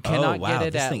 You cannot wow, get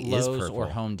it this at thing is Lowe's or purple.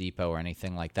 Home Depot or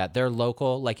anything like that. They're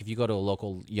local. Like if you go to a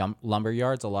local lumber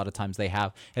yards, a lot of times they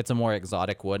have. It's a more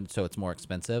exotic wood, so it's more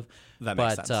expensive. That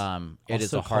makes but sense. it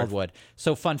is Also a hardwood.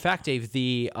 So fun fact, Dave,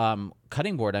 the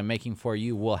cutting board I'm making for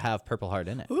you will have Purple Heart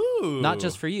in it. Ooh. Not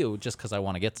just for you, just because I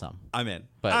want to get some. I'm in.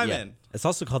 But I'm yeah. in. It's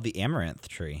also called the amaranth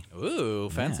tree. Ooh,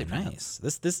 fancy Yeah, nice.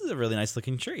 This is a really nice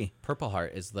looking tree. Purple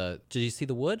Heart is the. Did you see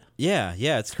the wood? Yeah,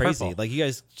 it's crazy. purple. Like you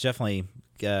guys definitely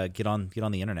get on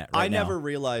the internet right I now. never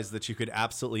realized that you could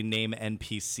absolutely name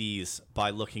NPCs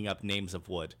by looking up names of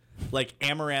wood. Like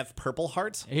Amaranth Purple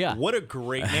Heart. Yeah. What a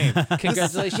great name.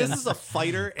 Congratulations. This is a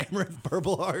fighter, Amaranth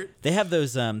Purple Heart. They have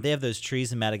those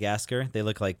trees in Madagascar. They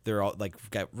look like they're all like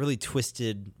got really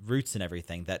twisted roots and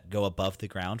everything that go above the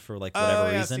ground for like whatever yeah,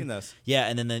 I've reason. seen those. Yeah,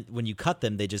 and then when you cut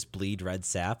them, they just bleed red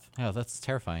sap. Oh, that's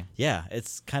terrifying. Yeah,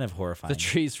 it's kind of horrifying. The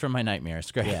trees from my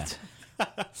nightmares. Great. Yeah.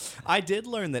 I did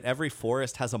learn that every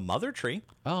forest has a mother tree.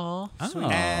 Oh, sweet.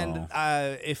 And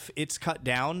if it's cut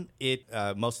down,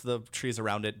 most of the trees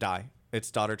around it die.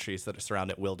 Its daughter trees that surround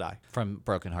it will die. From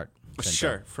Broken Heart.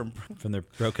 Sure. From From their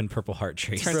broken purple heart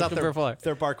trees. turns out Broken Purple Heart.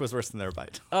 their bark was worse than their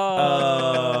bite.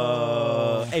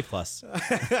 Oh, A+.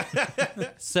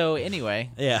 So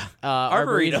anyway, Yeah.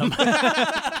 Arboretum.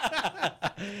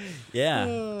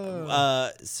 Yeah.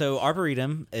 So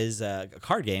Arboretum is a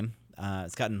card game.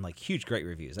 It's gotten like huge, great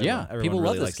reviews. Yeah, Everyone people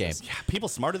love really this likes game. Yeah, people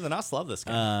smarter than us love this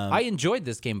game. I enjoyed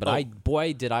this game, but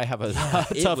boy, did I have a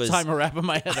it tough was- time wrapping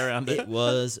my head around it. It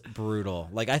was brutal.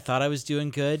 Like I thought I was doing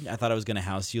good. I thought I was going to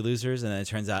house you losers, and then it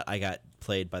turns out I got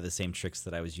played by the same tricks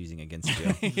that I was using against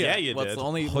you. Yeah, you Well, did. it's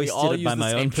only we Hoisted all it use by the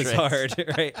my same own tricks.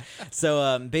 petard, right?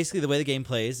 So basically, the way the game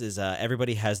plays is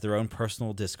everybody has their own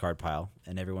personal discard pile,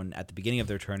 and everyone at the beginning of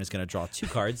their turn is going to draw 2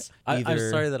 cards. I'm either-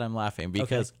 sorry that I'm laughing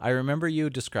because I remember you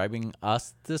describing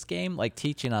us this game, like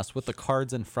teaching us with the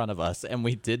cards in front of us, and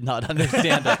we did not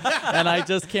understand it. And I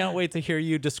just can't wait to hear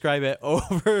you describe it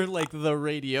over like the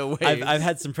radio waves. I've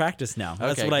had some practice now.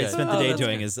 That's Okay, what I good. spent the Oh, day that's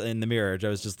doing good. is in the mirror. I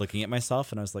was just looking at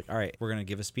myself, and I was like, all right, we're going to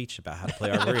give a speech about how to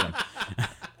play Arboretum.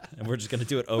 And we're just going to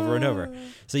do it over and over.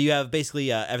 So you have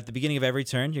basically, at the beginning of every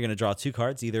turn, you're going to draw 2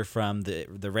 cards, either from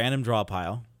the random draw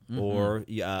pile or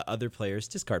other players'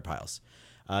 discard piles.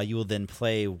 You will then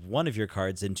play one of your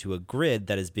cards into a grid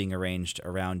that is being arranged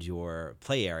around your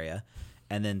play area.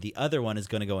 And then the other one is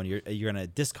going to go in you're going to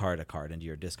discard a card into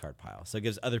your discard pile. So it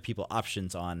gives other people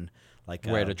options on like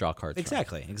Where to draw cards from.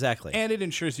 Exactly. And it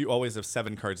ensures you always have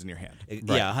 7 cards in your hand.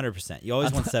 Yeah, 100%. You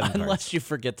always want 7 cards. Unless you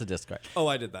forget to discard. Oh,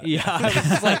 I did that. Yeah, I was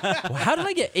just like, well, how did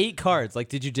I get 8 cards? Like,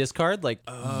 did you discard? Like,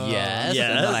 yes. yes.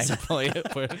 And then I play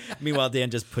it. For, Meanwhile,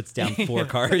 Dan just puts down 4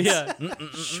 cards. yeah,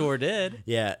 sure did.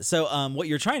 Yeah. So what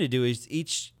you're trying to do is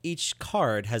each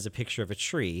card has a picture of a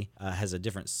tree, has a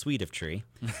different suite of tree.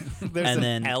 There's And an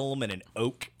then- elm and an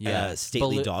oak. Yeah,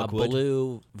 stately blue, dogwood. A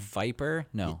blue viper?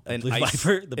 No, An Blue ice,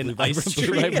 viper, the an blue ice viper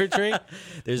tree. viper tree.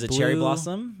 There's a cherry Blue-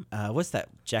 blossom. What's that?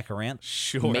 Jackaranth.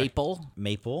 Sure. Maple.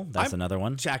 Maple. That's another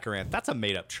one. Jackaranth. That's a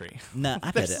made up tree. Nah,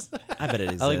 I bet it. I bet it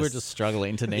exists. I think we're just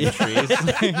struggling to name trees.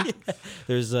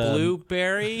 There's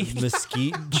Blueberry.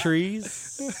 mesquite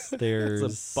trees. There's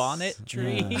It's a bonnet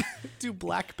tree. Do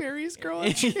blackberries grow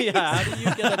on trees? Yeah, how do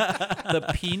you get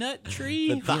the peanut tree?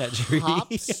 The peanut tree.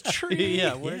 Hops tree?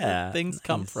 Yeah, where Yeah. did things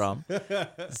come from?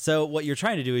 So what you're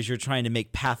trying to do is you're trying to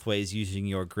make pathways using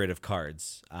your grid of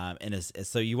cards.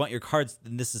 So you want your cards,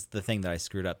 and this is the thing that I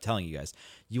screwed up telling you guys.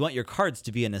 You want your cards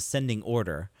to be in ascending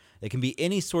order. It can be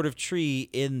any sort of tree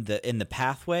in the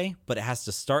pathway, but it has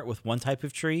to start with one type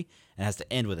of tree and has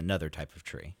to end with another type of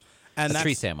tree. And A that's,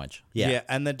 tree sandwich. Yeah.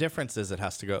 and the difference is it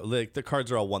has to go, like, the cards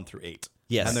are all 1 through 8.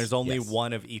 Yes, And there's only yes.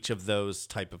 one of each of those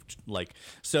type of, like,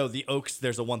 so the oaks,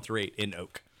 there's a 1 through 8 in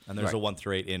oak. And there's Right. a 1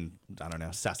 through 8 in, I don't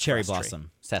know, sassafras Cherry tree.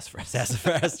 blossom. Sassafras.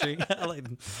 Sassafras tree. I like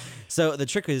them. So the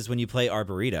trick is when you play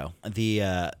Arboreto,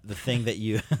 the thing that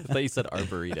you I thought you said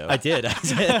arborito. I did.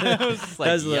 I was like,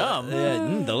 That was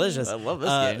yum. delicious. I love this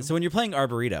game. So when you're playing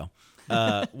Arboreto,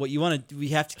 what you want to, we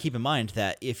have to keep in mind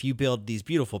that if you build these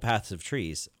beautiful paths of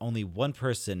trees, only one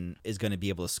person is going to be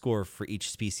able to score for each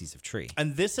species of tree.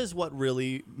 And this is what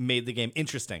really made the game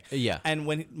interesting. Yeah. And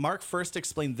when Mark first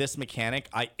explained this mechanic,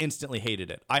 I instantly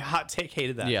hated it. I hot take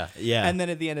hated that. Yeah. Yeah. And then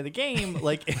at the end of the game,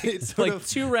 like, it's sort Like of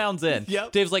 2 rounds in,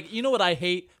 Yep. Dave's like, you know what I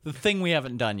hate? The thing we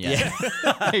haven't done yet.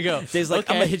 There you go. Dave's like,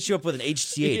 okay. I'm going to hit you up with an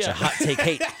HTH, Yeah. a hot take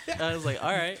hate. I was like,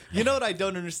 all right. You know what I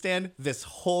don't understand? This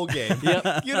whole game.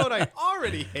 Yep. You know what I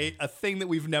already hate? A thing that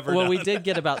we've never Well, done. we did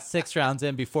get about 6 rounds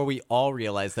in before we all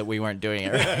realized that we weren't doing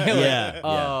it right. Like, Yeah.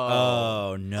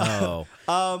 Oh. Oh, no.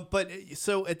 But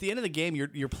so at the end of the game,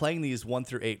 you're playing these 1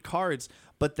 through 8 cards,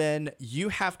 but then you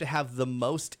have to have the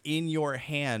most in your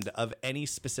hand of any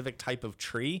specific type of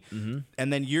tree,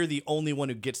 and then you're the only one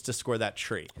who gets to score that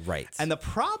tree. Right. And the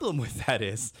problem with that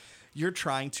is you're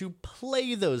trying to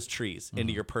play those trees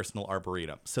into your personal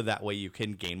arboretum, so that way you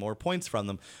can gain more points from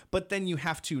them. But then you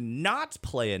have to not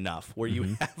play enough where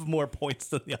you have more points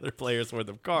than the other players worth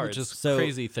of cards. Which is So-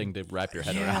 crazy thing to wrap your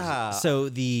head around. yeah. So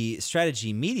the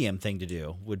strategy medium thing to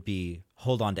do would be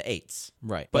hold on to 8s.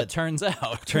 Right. But turns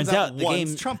out. Turns out the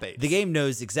one's game trump 8s. the game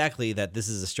knows exactly that this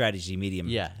is a strategy medium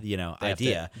Yeah. you know they have to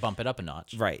idea. bump it up a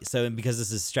notch. Right. So because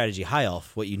this is strategy high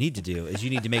elf, what you need to do is you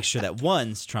need to make sure that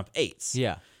 1s trump 8s.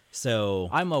 Yeah. So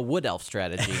I'm a wood elf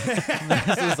strategy.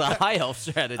 This is a high elf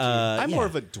strategy. I'm yeah. more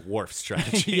of a dwarf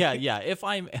strategy. yeah, yeah. If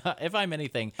I'm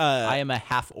anything, I am a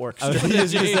half orc I was strategy.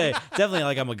 just gonna say, definitely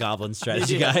like I'm a goblin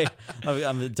strategy guy.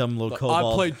 I'm a dumb little I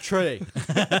kobold. played tree.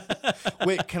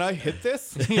 Wait, can I hit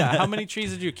this? Yeah. How many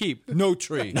trees did you keep? No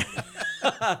tree.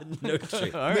 no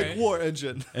tree. All Make right. war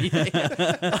engine.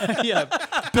 Yeah.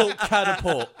 Built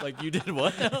catapult. Like you did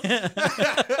what?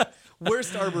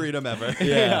 Worst arboretum ever.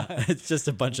 Yeah, it's just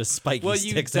a bunch of spiky Well,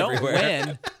 you sticks don't everywhere.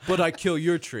 win, but I kill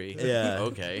your tree. Yeah.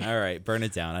 Okay. All right, burn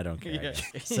it down. I don't care. Yeah.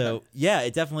 So yeah,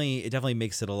 it definitely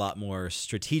makes it a lot more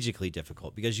strategically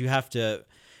difficult because you have to.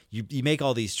 You make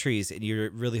all these trees and you're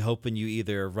really hoping you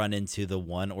either run into the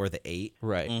 1 or the 8.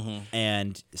 Right.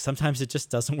 And sometimes it just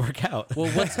doesn't work out.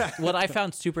 Well, what I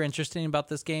found super interesting about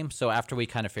this game, so after we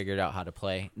kind of figured out how to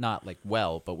play, not like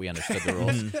well, but we understood the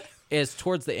rules, is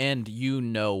towards the end, you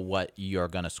know what you're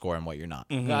going to score and what you're not.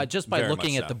 Just by Very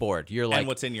looking much at so. the board. You're like,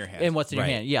 what's in your hand. And what's in Right.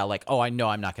 your hand. Yeah, like, oh, I know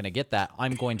I'm not going to get that.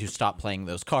 I'm going to stop playing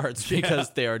those cards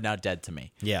because they are now dead to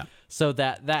me. Yeah. So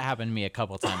that happened to me a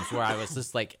couple of times where I was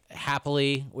just like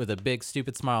happily with a big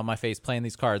stupid smile on my face playing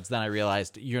these cards. Then I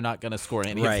realized you're not going to score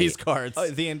any of Right. these cards.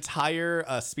 The entire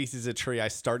species of tree I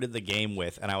started the game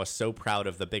with, and I was so proud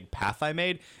of the big path I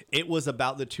made. It was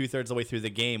about the 2/3 of the way through the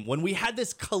game when we had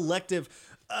this collective.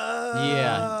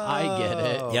 Yeah, I get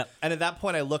it. Yep. And at that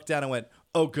point, I looked down and went,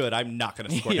 "Oh, good, I'm not going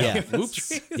to score." Yeah. any of those Oops.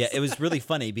 trees." Yeah, it was really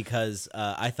funny because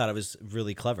I thought it was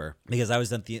really clever because I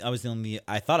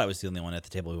thought I was the only one at the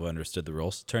table who understood the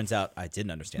rules. Turns out I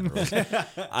didn't understand the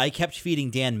rules. I kept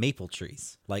feeding Dan maple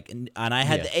trees, and I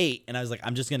had Yeah. the 8, and I was like,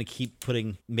 I'm just gonna keep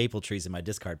putting maple trees in my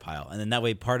discard pile, and then that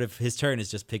way part of his turn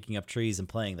is just picking up trees and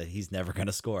playing that he's never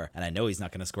gonna score, and I know he's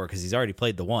not gonna score because he's already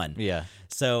played the 1. Yeah.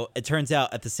 So it turns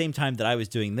out at the same time that I was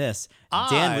doing this,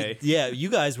 you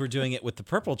guys were doing it with the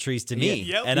purple trees to me,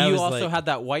 Yep. and you I was also like, had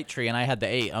that white tree, and I had the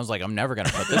 8. I was like, I'm never going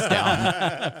to put this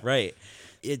down. right.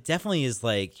 It definitely is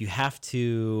like you have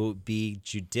to be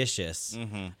judicious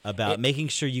about making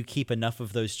sure you keep enough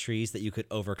of those trees that you could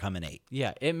overcome an 8.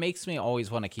 Yeah, it makes me always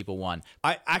want to keep a 1.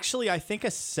 I think a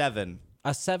 7, A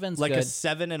 7's like good. a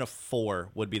 7 and a 4,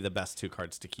 would be the best 2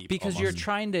 cards to keep. because you're almost.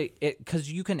 trying to,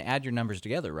 because you can add your numbers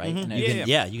together, right? And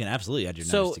Yeah. You can absolutely add your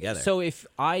numbers So, together. so if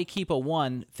I keep a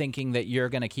 1 thinking that you're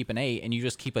going to keep an 8 and you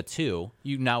just keep a 2,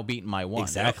 you now beaten my 1.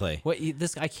 Exactly.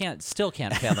 Still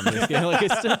can't fathom this game. Like,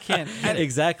 I still can't.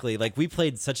 Exactly. Like we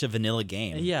played such a vanilla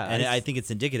game. Yeah, And it's- I think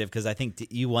it's indicative because I think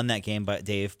you won that game,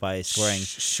 Dave, by scoring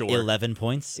Sure. 11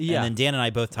 points. Yeah. And then Dan and I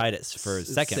both tied it for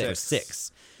second for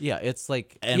 6. Yeah, it's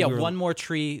like, And we were- one more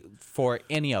tree for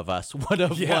any of us would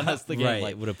have won us the game. Right.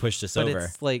 Like, Would have pushed us but over.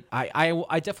 it's like I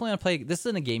definitely want to play. This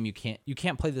isn't a game you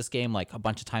can't play this game like a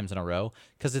bunch of times in a row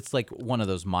because it's like one of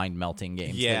those mind melting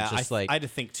games. that Yeah, just I had to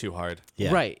think too hard.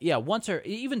 Yeah. Right. Yeah. Once or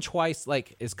even twice,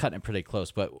 like, is cutting it pretty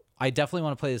close. But I definitely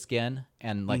want to play this again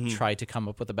and like try to come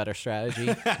up with a better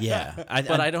strategy. Yeah.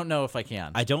 But I don't know if I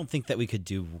can. I don't think that we could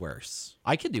do worse.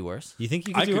 I could do worse. You think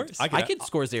you could do worse? I I could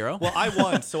score 0. Well, I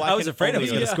won, so I was afraid I was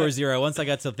going to to score 0 once I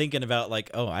got to thinking about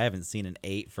like, oh, I haven't seen an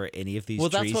 8 for any of these Well,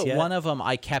 that's trees what yet. one of them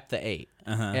I kept the 8,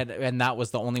 and that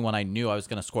was the only one I knew I was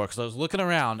going to score because I was looking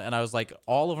around and I was like,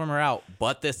 all of them are out,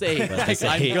 but this 8. this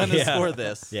Like, I'm 8, going to yeah. score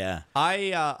this. Yeah.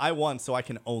 I won, so I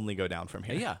can only go down from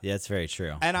here. Yeah. Yeah, it's very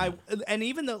true. And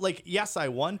even though, like, yes, I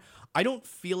won, I don't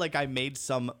feel like I made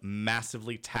some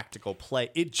massively tactical play.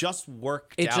 It just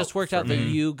worked. It just worked out that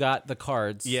you got the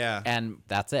cards. Yeah. and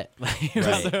that's it.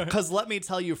 Right. Because let me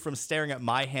tell you, from staring at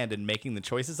my hand and making the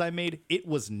choices I made, it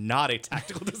was not a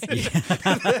tactical decision.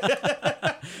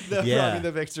 that brought Yeah. me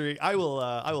the victory. I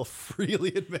will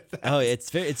freely admit that. Oh, it's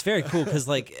very cool because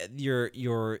like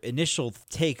your initial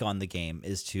take on the game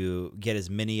is to get as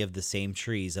many of the same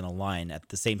trees in a line at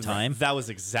the same time. That was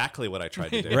exactly what I tried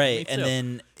to do. Right, Me and too.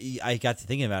 then I got to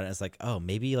thinking about it. And it's like, oh,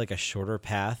 maybe like a shorter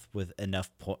path with enough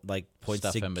points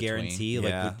Stuff to in between. guarantee.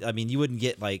 Yeah. I mean, you wouldn't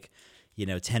get like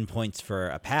 10 points for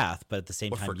a path, but at the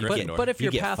same Or for time, you Gryffindor. get but if you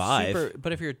your get path's 5.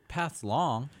 but if your path's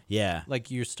long, Yeah. like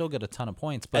you still get a ton of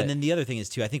points. But And then the other thing is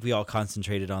too, I think we all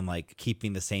concentrated on like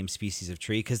keeping the same species of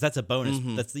tree because that's a bonus.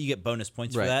 That's you get bonus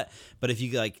points Right. for that. But if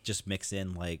you like just mix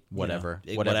in like whatever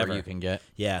you know, whatever you can get.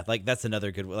 yeah, like that's another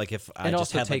good. Like if I It just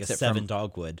also had like takes a it 7 from-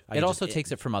 dogwood, It also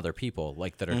takes it from other people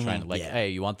like that are trying to like, Yeah. hey,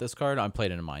 you want this card? I'm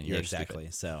playing it in mine. You're exactly.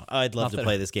 stupid. So I'd love Not to that-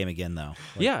 play this game again though.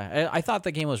 Yeah, I thought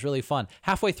the game was really fun.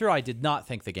 Halfway through, I did not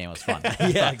think the game was fun.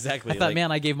 Yeah, exactly. I thought, Like-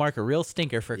 man, I gave Mark a real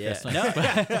stinker for Yeah. Christmas.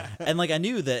 No. And like I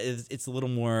knew that it's a little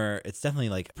more. It's definitely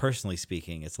like personally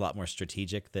speaking, it's a lot more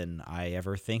strategic than I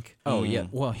ever think. Oh yeah,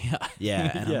 well yeah.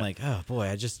 Yeah, and Yeah. I'm like, oh boy,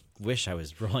 I just wish I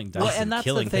was rolling dice Well, and and that's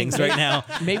killing the thing. things right now.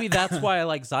 Maybe that's why I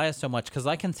like Zaya so much because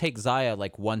I can take Zaya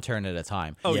like one turn at a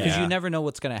time. Oh, because yeah. you never know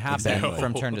what's going to happen Exactly.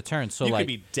 from turn to turn. So You like, could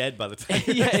be dead by the time.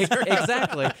 yeah,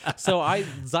 exactly. So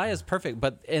Zaya's perfect,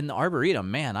 but in Arboretum,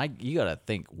 man, you got to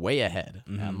think way ahead.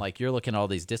 And like you're looking at all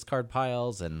these discard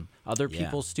piles and other Yeah.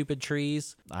 people's stupid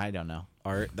trees. I don't know.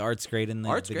 The art's great in the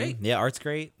Art's the great. game. Yeah, art's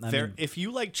great. I There, mean, if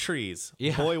you like trees,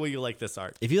 Yeah. boy, will you like this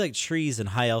art. if you like trees and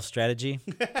high elf strategy,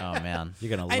 Oh man. you're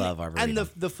gonna love Arboretum. And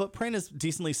the footprint is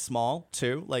decently small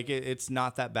too. Like it's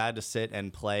not that bad to sit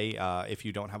and play if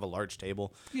you don't have a large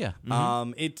table. Yeah.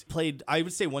 It played. I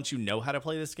would say once you know how to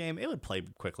play this game, it would play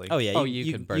quickly. oh yeah, Oh,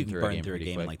 you could burn through a game a pretty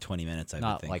game in quick. like 20 minutes. I would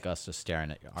Not think. like us just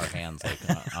staring at our hands. Like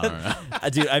I don't know.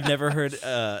 Dude, I've never heard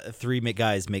 3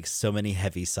 guys make so many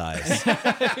heavy sighs.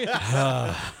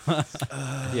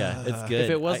 Yeah, it's good. If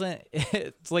it wasn't,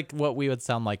 it's like what we would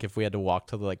sound like if we had to walk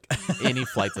to like any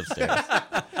flights of stairs.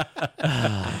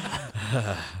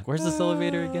 Where's this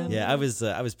elevator again? Yeah, I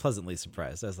was pleasantly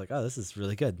surprised. I was like, oh, this is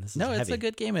really good. This is No, it's heavy. a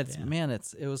good game. It's man,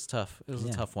 it was tough. It was a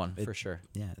Yeah. tough one for sure.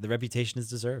 Yeah, the reputation is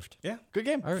deserved. Yeah, good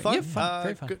game. All right. Fun. Yeah, fun.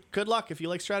 Very fun. Good luck if you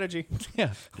like strategy.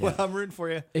 Yeah. Well, I'm rooting for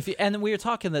you. If you, and we were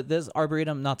talking that this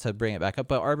Arboretum, not to bring it back up,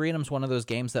 but Arboretum's one of those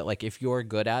games that like if you're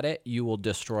good at it, you will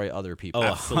destroy other people. Oh,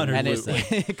 Absolutely. And it's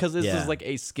 100%. because this Yeah. is like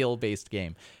a skill-based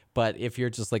game. But if you're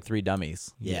just like three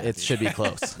dummies, Yeah. it should be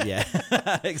close. Yeah,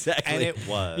 exactly. And it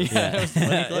was. Yeah, it was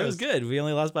plenty it close. was good. We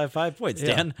only lost by 5 points,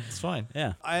 Dan. It's fine.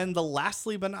 Yeah. And the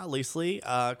lastly but not leastly,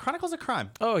 Chronicles of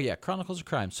Crime. Oh yeah, Chronicles of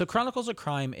Crime. So Chronicles of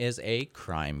Crime is a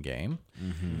crime game.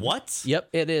 What? Yep,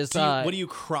 it is. What do you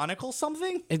chronicle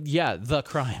something? Yeah, the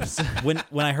crimes. When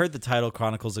I heard the title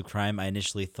Chronicles of Crime, I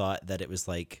initially thought that it was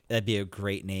like that'd be a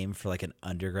great name for like an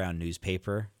underground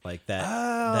newspaper, like that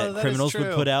that is criminals would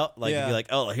true. put out. Like Yeah. be like,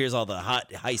 oh, here's all the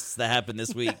hot heists that happened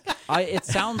this week. It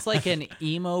sounds like an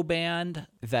emo band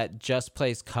that just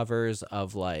plays covers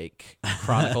of like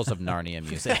Chronicles of Narnia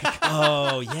music.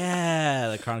 Oh yeah,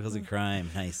 the Chronicles of Crime,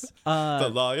 nice.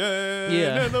 The Lion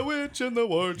yeah. and the Witch and the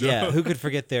Wardrobe. Yeah, who could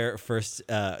forget their first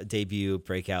debut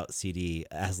breakout CD,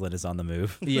 Aslan is on the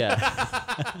Move? Yeah.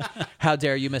 How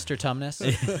dare you, Mr. Tumnus?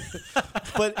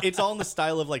 But it's all in the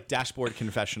style of like Dashboard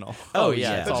Confessional. Oh, yeah.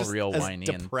 yeah, it's But all just real as whiny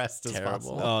and depressed as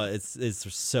terrible. possible. Oh,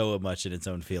 it's so much in its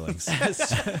own feelings.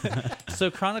 So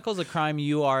Chronicles of Crime,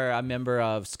 you are a member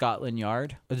of Scotland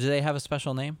Yard. Do they have a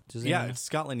special name? Does Yeah, anyone it's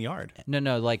Scotland Yard. know?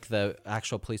 No, like the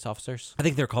actual police officers. I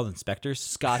think they're called inspectors.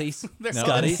 Scotties. They're No?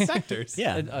 Scottish inspectors.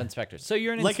 Yeah. Inspectors. So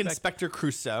you're an Like inspector. Inspector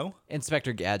Crusoe.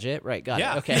 Inspector Gadget, right? Got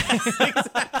Yeah. it. Okay.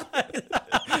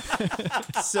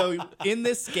 So in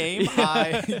this game,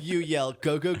 you yell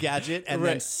 "Go Go Gadget" and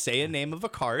then Right. say a name of a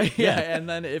card. yeah, and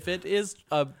then if it is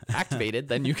activated,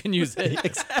 then you can use it.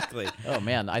 Exactly. Oh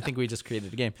man, I think we just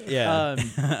created a game. Yeah.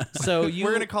 So you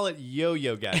We're gonna call it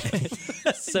Yo-Yo Gadget.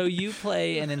 so you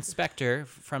play an inspector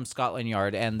from Scotland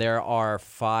Yard, and there are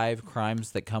 5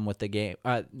 crimes that come with the game.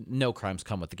 No crimes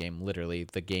come with the game. Literally,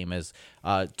 the game is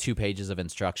 2 pages of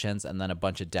instructions and then a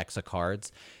bunch of decks of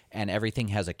cards. And everything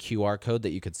has a QR code that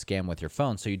you could scan with your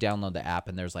phone. So you download the app,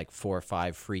 and there's like 4 or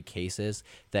 5 free cases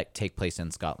that take place in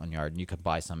Scotland Yard, and you could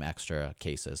buy some extra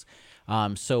cases.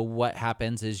 So what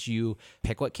happens is you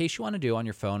pick what case you want to do on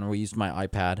your phone, or we used my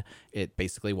iPad. It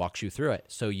basically walks you through it.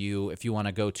 So if you want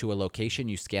to go to a location,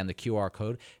 you scan the QR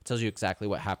code. It tells you exactly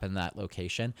what happened in that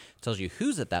location. It tells you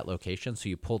who's at that location. So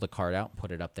you pull the card out and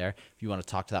put it up there. If you want to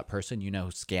talk to that person,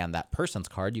 scan that person's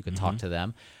card. You can talk to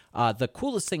them. The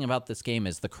coolest thing about this game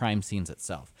is the crime scenes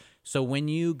itself. So when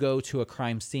you go to a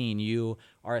crime scene, you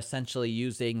are essentially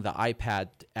using the iPad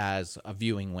as a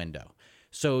viewing window.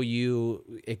 So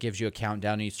it gives you a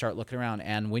countdown, and you start looking around.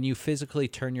 And when you physically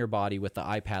turn your body with the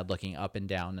iPad looking up and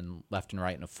down and left and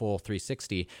right in a full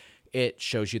 360, it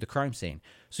shows you the crime scene.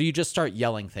 So you just start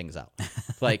yelling things out,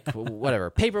 like whatever,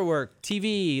 paperwork,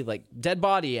 TV, like dead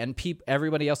body, and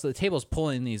everybody else at the table is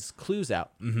pulling these clues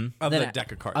out Of the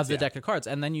deck of cards. deck of cards,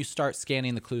 and then you start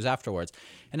scanning the clues afterwards,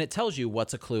 and it tells you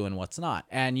what's a clue and what's not,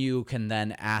 and you can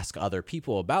then ask other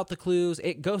people about the clues.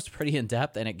 It goes pretty in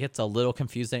depth, and it gets a little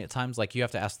confusing at times. Like you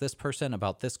have to ask this person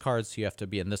about this card, so you have to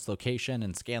be in this location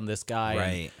and scan this guy.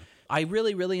 Right. I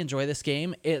really, really enjoy this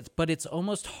game. But it's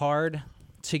almost hard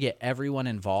to get everyone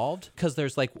involved because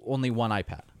there's like only one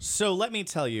iPad. So let me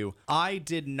tell you, I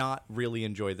did not really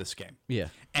enjoy this game. Yeah.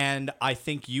 And I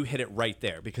think you hit it right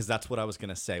there because that's what I was going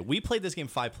to say. We played this game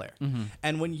 5-player.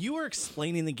 And when you were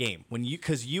explaining the game,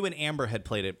 because you and Amber had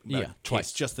played it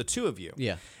twice. just the two of you.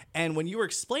 Yeah. And when you were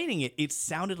explaining it, it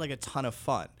sounded like a ton of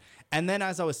fun. And then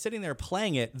as I was sitting there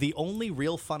playing it, the only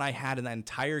real fun I had in that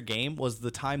entire game was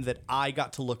the time that I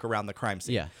got to look around the crime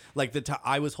scene. Yeah. Like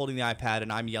I was holding the iPad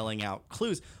and I'm yelling out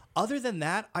clues. Other than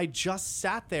that, I just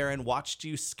sat there and watched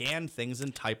you scan things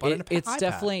and type on an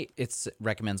iPad. It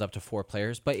recommends up to 4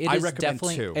 players, but I recommend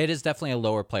 2. It is definitely a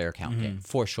lower player count game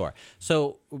for sure.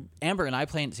 So Amber and I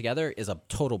playing it together is a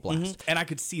total blast. And I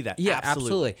could see that. Yeah,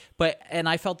 absolutely. And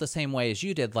I felt the same way as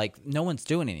you did. Like no one's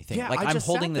doing anything. Yeah, like I I'm just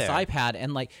holding sat this there. iPad,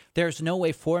 and like there's no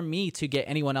way for me to get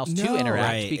anyone else to No. interact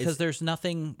Right. because there's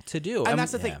nothing to do. And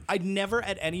that's the thing. yeah. I never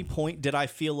at any point did I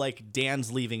feel like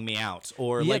Dan's leaving me out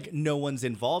or like no one's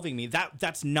involving me.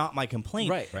 That's not my complaint.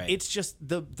 Right. It's just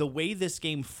the way this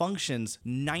game functions,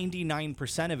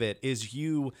 99% of it is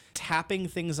you tapping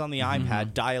things on the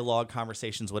iPad, dialogue,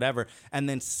 conversations, whatever, and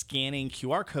then scanning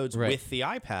QR codes Right. with the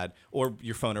iPad or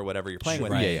your phone or whatever you're playing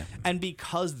with. Right. Yeah. And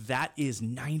because that is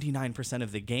 99%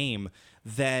 of the game,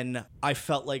 then I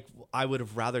felt like I would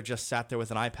have rather just sat there with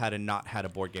an iPad and not had a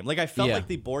board game. Like I felt Yeah. like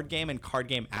the board game and card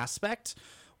game aspect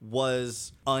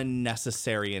was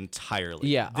unnecessary entirely.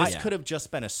 Yeah, this I- could have just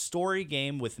been a story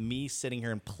game with me sitting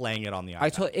here and playing it on the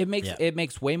iPad. It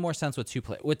makes way more sense with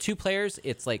two players.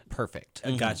 It's like perfect.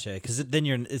 Gotcha. Because then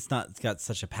it's not got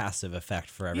such a passive effect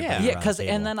for everybody. Yeah. Yeah, around because the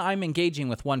table. and then I'm engaging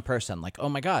with one person, like, oh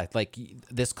my god, like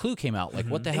this clue came out, like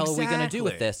what the hell are we gonna do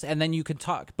with Exactly. this? And then you can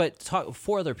talk, but talk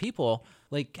four other people.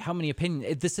 Like how many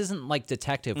opinions? This isn't like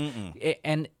Detective,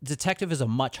 and Detective is a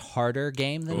much harder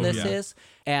game than this is,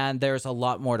 and there's a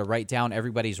lot more to write down.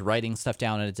 Everybody's writing stuff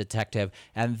down in a Detective,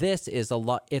 and this is a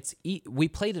lot. We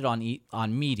played it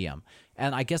on medium.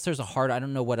 And I guess there's a hard, I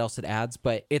don't know what else it adds,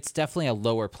 but it's definitely a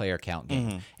lower player count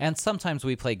game. And sometimes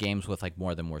we play games with like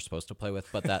more than we're supposed to play with,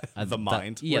 but that The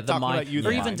Mind. yeah, We're the talking mind, about you, or the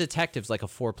even Mind. Detectives, like a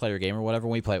 4-player game or whatever.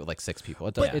 We play it with like 6 people.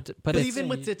 But it's, even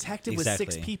with Detective with 6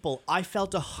 Exactly. people, I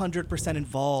felt 100%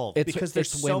 involved It's- because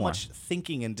there's it's way so more. much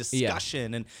thinking and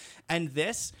discussion and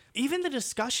this, even the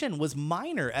discussion was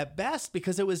minor at best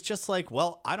because it was just like,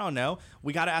 well, I don't know.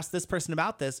 We got to ask this person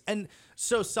about this. And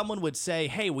so someone would say,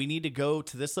 hey, we need to go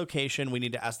to this location. We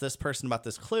need to ask this person about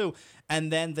this clue.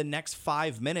 And then the next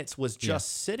 5 minutes was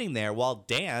just sitting there while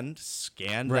Dan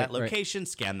scanned that Right, right. location,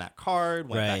 scanned that card,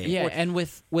 went back Right. and Yeah, forth. and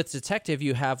with Detective,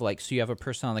 you have like, so you have a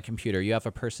person on the computer, you have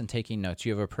a person taking notes,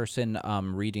 you have a person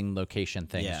reading location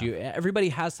things. Yeah. Everybody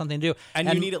has something to do, And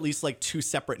you need at least like 2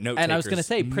 separate note takers. And I was going to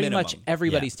say, pretty much minimum.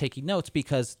 everybody's taking notes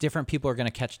because different people are going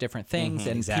to catch different things,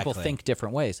 and people Exactly. think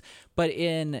different ways. But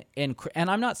and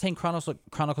I'm not saying Chronicles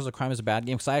of Crime is a bad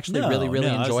game because I actually No, really no,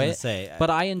 I was enjoy gonna it. say, but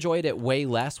I enjoyed it way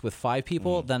less with 5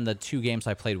 people than the 2 games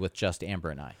I played with just Amber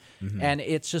and I. And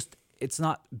it's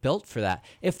not built for that.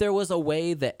 If there was a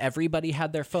way that everybody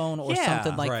had their phone or Yeah,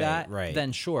 something like right, that, right.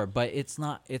 then sure. But it's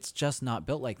not. It's just not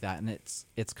built like that, and it's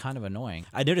kind of annoying.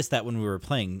 I noticed that when we were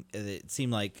playing, it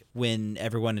seemed like when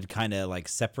everyone had kind of like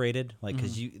separated, like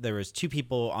because there was 2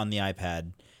 people on the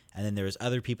iPad, and then there was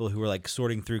other people who were like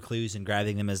sorting through clues and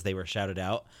grabbing them as they were shouted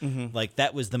out. Like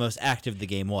that was the most active the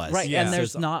game was. Right, Yeah. and So there's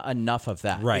it's- not enough of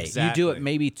that. Right. You do it Exactly.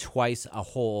 maybe twice a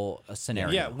whole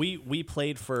scenario. Yeah, we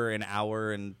played for an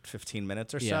hour and 15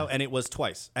 minutes or so, Yeah. and it was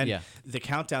twice. And Yeah. the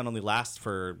countdown only lasts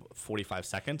for 45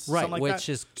 seconds. Right, something like which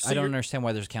that. is So I don't you're- understand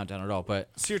why there's a countdown at all,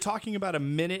 but So you're talking about a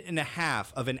minute and a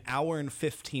half of an hour and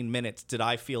 15 minutes did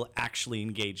I feel actually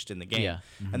engaged in the game. Yeah.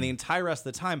 And the entire rest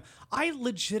of the time, I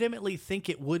legitimately think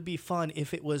it would be fun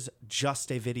if it was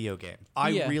just a video game. I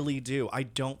Yeah. really do. I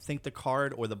don't think the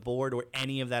card or the board or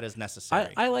any of that is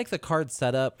necessary. I like the card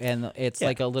setup, and it's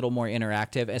like a little more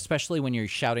interactive, especially when you're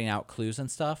shouting out clues and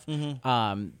stuff.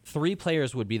 3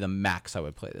 players would be the max I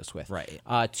would play this with. Right.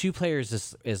 2 players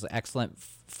is excellent.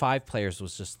 5 players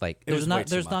was just like was way too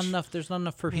there's not much. enough there's not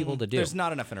enough for people to do. There's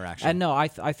not enough interaction. And no, I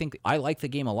think I like the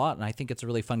game a lot, and I think it's a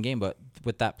really fun game. But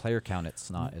with that player count, it's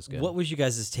not as good. What was you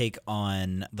guys' take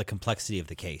on the complexity of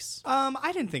the case?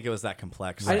 I didn't think it was that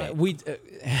complex.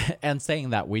 And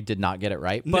saying that, we did not get it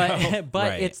right, but but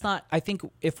Right. it's not. I think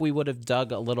if we would have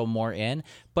dug a little more in,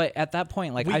 but at that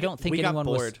point, like We- I don't think we got anyone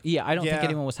was. bored. Yeah, I don't think Yeah.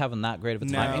 anyone was having that great of a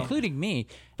time, No. including me.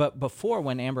 But before,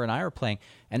 when Amber and I were playing,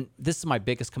 and this is my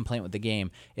biggest complaint with the game,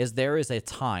 is there is a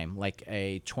time, like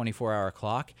a 24-hour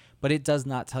clock, but it does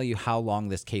not tell you how long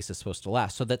this case is supposed to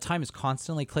last. So that time is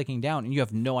constantly clicking down, and you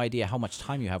have no idea how much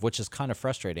time you have, which is kind of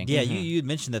frustrating. Yeah, you had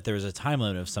mentioned that there was a time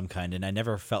limit of some kind, and I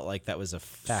never felt like that was a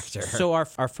factor. So our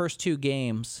first 2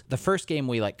 games, the first game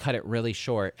we like cut it really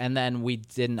short, and then we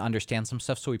didn't understand some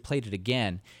stuff, so we played it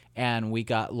again, and we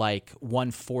got like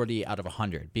 140 out of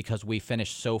 100 because we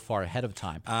finished so far ahead of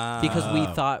time. Because we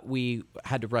thought we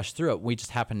had to rush through it, we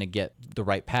just happened to get the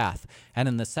right path. And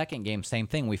in the second game, same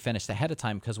thing, we finished ahead of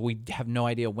time because we have no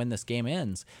idea when this game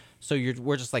ends. So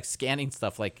we're just like scanning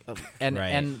stuff, like, and Right.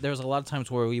 and there's a lot of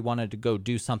times where we wanted to go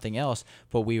do something else,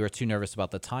 but we were too nervous about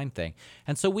the time thing.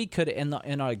 And so we could, in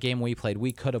our game we played,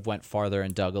 we could have went farther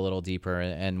and dug a little deeper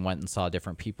and went and saw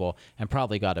different people and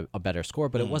probably got a better score.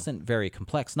 But it wasn't very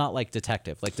complex, not like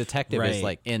Detective. Like Detective is Right.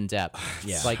 like in depth.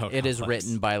 Yeah. Like So it is complex.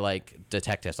 written by like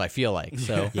detectives. I feel like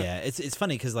so. Yeah, it's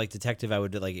funny because like detective, I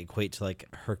would like equate to like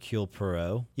Hercule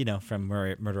Poirot, from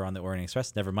Murder on the Orient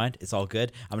Express. Never mind, it's all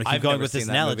good. I'm gonna keep I've going never with this seen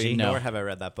that analogy. movie, No. nor have I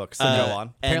read that book. So go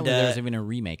on. Apparently, And, there's even a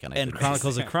remake on it. And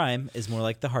Chronicles of Crime is more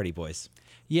like the Hardy Boys.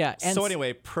 yeah. And So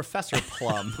anyway, Professor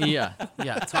Plum. yeah.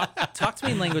 Talk to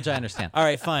me in language I understand. All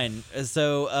right, fine.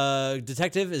 So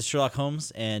detective is Sherlock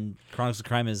Holmes, and Chronicles of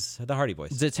Crime is the Hardy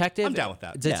Boys. Detective. I'm down with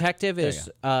that. Detective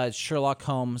Yeah, is Sherlock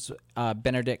Holmes,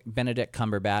 Benedict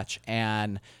Cumberbatch,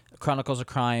 and Chronicles of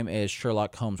Crime is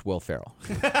Sherlock Holmes, Will Ferrell.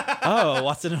 Oh,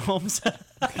 Watson and Holmes.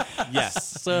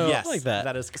 Yes. So- yes, like that.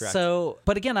 That is correct. So,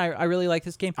 but again, I really like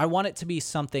this game. I want it to be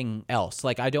something else.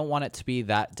 Like, I don't want it to be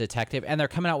that detective. And they're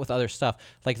coming out with other stuff.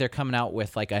 Like, they're coming out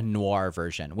with like a noir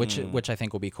version, which I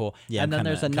think will be cool. Yeah, and I'm then kinda-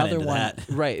 there's I'm kinda another into one.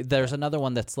 that. Right. There's another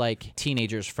one that's like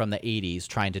teenagers from the 80s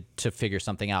trying to figure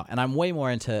something out. And I'm way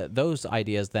more into those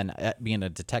ideas than being a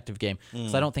detective game.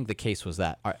 So I don't think the case was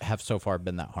that have so far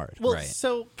been that hard. Well, Right.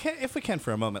 so if we can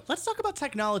for a moment, let's talk about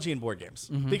technology in board games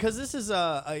because this is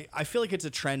I feel like it's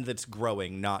a trend that's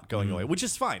growing, not going away, which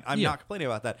is fine. I'm not complaining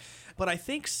about that, but I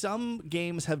think some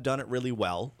games have done it really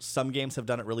well, some games have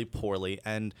done it really poorly,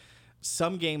 and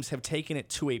some games have taken it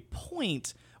to a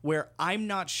point where I'm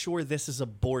not sure this is a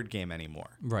board game anymore.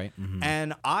 Right.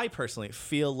 And I personally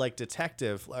feel like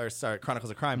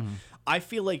Chronicles of Crime, I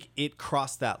feel like it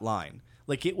crossed that line.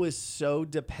 Like it was so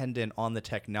dependent on the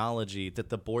technology that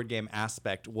the board game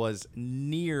aspect was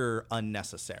near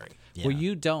unnecessary. Yeah. Well,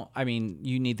 you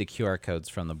need the QR codes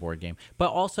from the board game, but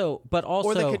also,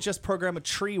 Or they could just program a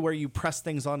tree where you press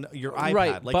things on your iPad.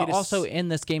 right. Like but it is, also in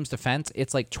this game's defense,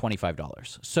 it's like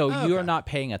 $25. So Oh, you're okay. not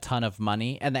paying a ton of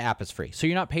money, and the app is free. So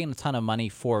you're not paying a ton of money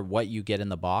for what you get in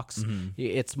the box.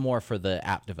 It's more for the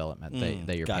app development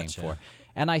that you're paying Gotcha. for.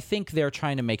 And I think they're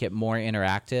trying to make it more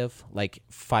interactive. Like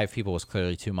 5 people was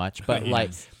clearly too much, but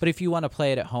but if you want to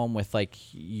play it at home with like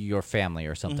your family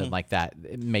or something like that,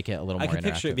 make it a little I more can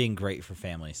interactive. picture it being great for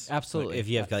families. Absolutely. Like, if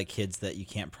you have like kids that you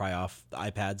can't pry off the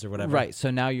iPads or whatever. Right.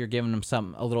 So now you're giving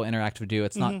them a little interactive to do.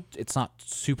 It's not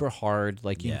super hard.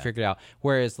 Like you Yeah. can figure it out.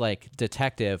 Whereas like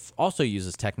Detective also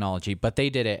uses technology, but they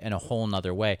did it in a whole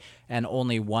nother way. And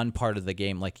only one part of the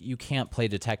game, like you can't play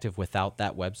Detective without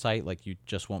that website. Like you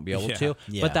just won't be able to.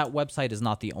 Yeah. But that website is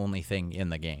not the only thing in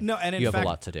the game. No, and in you fact, have a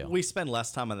lot to do. We spend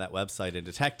less time on that website in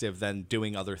Detective than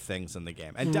doing other things in the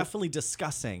game, and definitely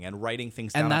discussing and writing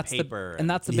things down and on that's paper. and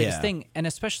that's the biggest Yeah. thing, and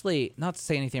especially not to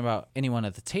say anything about anyone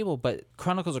at the table, but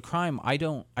Chronicles of Crime, I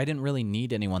didn't really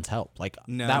need anyone's help. Like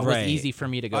No. that was Right. easy for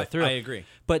me to go through. I agree.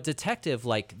 But Detective,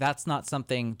 like that's not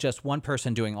something just one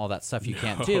person doing all that stuff you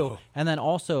can't do. And then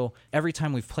also every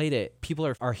time we've played it,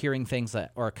 people are hearing things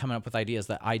that are coming up with ideas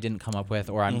that I didn't come up with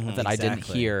or that I didn't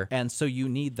Exactly. hear, and so you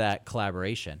need that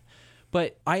collaboration.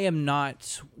 But I am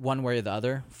not one way or the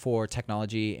other for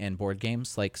technology and board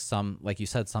games. Like you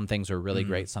said, some things are really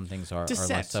great, some things are Descent.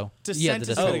 less so. Descent is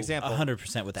a good example.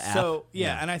 100% with the app. So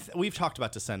and we've talked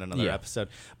about Descent in another Yeah. episode,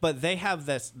 but they have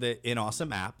an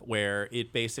awesome app where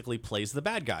it basically plays the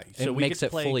bad guy. So It we makes get to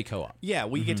it play, fully co-op. Yeah,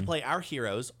 we get to play our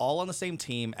heroes all on the same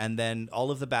team, and then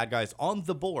all of the bad guys on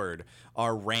the board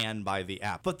are ran by the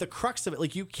app. But the crux of it,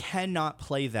 like you cannot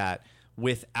play that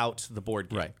without the board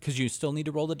game. Right, because you still need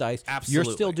to roll the dice. Absolutely.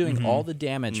 You're still doing all the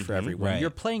damage for everyone. Right. You're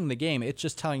playing the game. It's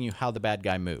just telling you how the bad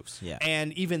guy moves. Yeah.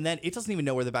 And even then, it doesn't even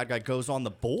know where the bad guy goes on the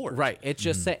board. Right. It's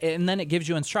just and then it gives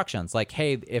you instructions like,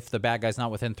 hey, if the bad guy's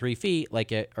not within 3 feet,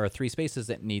 or 3 spaces,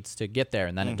 it needs to get there,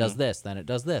 and then it does this, then it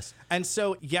does this. And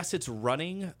so, yes, it's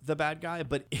running the bad guy,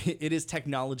 but it is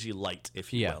technology light,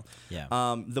 if you Yeah. will.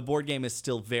 Yeah. The board game is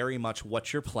still very much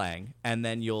what you're playing, and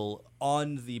then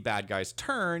on the bad guy's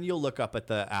turn, you'll look up at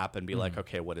the app and be like,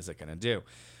 okay, what is it going to do?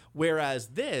 Whereas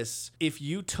this, if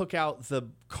you took out the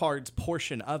cards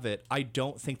portion of it, I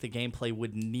don't think the gameplay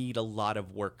would need a lot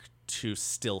of work to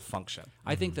still function.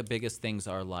 I think the biggest things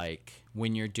are like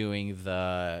when you're doing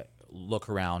the look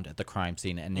around at the crime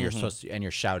scene and you're supposed to, and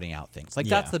you're shouting out things. Like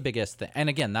that's Yeah. the biggest thing. And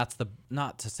again, that's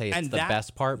not to say it's And the that-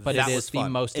 best part, but that it was is the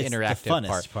fun. most It's the interactive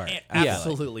funnest part. Yeah.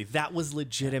 Absolutely. That was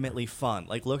legitimately fun.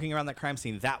 Like looking around that crime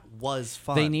scene, that was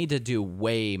fun. They need to do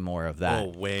way more of that.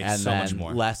 Oh, way, and so then much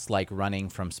more. less like running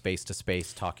from space to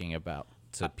space talking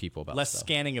to people about less stuff.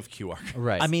 scanning of QR.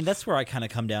 Right. I mean, that's where I kind of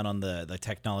come down on the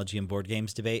technology and board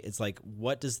games debate. It's like,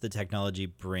 what does the technology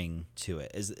bring to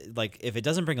it? Is like, if it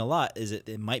doesn't bring a lot,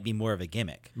 it might be more of a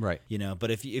gimmick, Right. You know.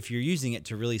 But if you're using it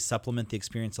to really supplement the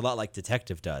experience, a lot like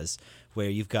Detective does, where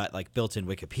you've got like built-in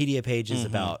Wikipedia pages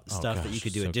about stuff that you gosh,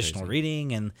 could do so additional crazy.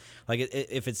 reading, and like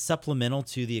if it's supplemental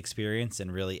to the experience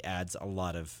and really adds a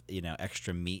lot of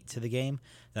extra meat to the game,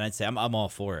 then I'd say I'm all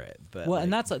for it. But well, and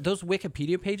like, that's those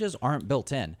Wikipedia pages aren't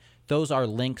built in. Those are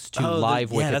links to Oh,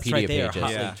 live yeah, that's Wikipedia right, they are pages.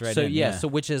 hot Yeah. linked right so in, yeah, yeah. so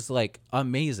which is like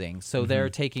amazing. So they're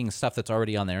taking stuff that's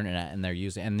already on the internet and they're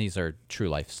using, and these are true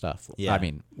life stuff. Yeah. I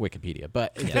mean Wikipedia,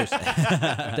 but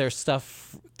there's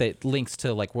stuff that links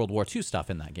to like World War II stuff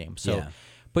in that game. So. Yeah.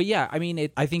 But yeah, I mean,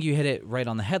 I think you hit it right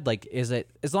on the head. Like, is it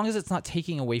as long as it's not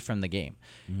taking away from the game,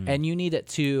 and you need it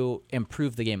to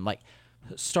improve the game, like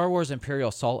Star Wars Imperial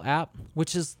Assault app,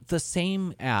 which is the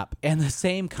same app and the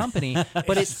same company,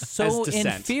 but it's so Descent.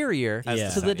 inferior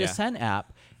As to the Descent, yeah. Descent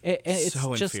app. It's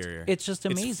so just inferior. it's just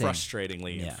amazing. It's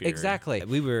frustratingly inferior. Exactly.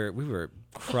 We were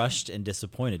crushed and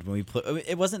disappointed when we played.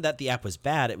 It wasn't that the app was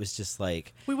bad. It was just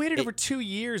like We waited over 2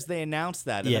 years. They announced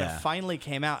that, and then Yeah. it finally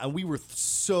came out, and we were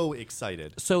so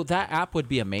excited. So that app would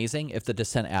be amazing if the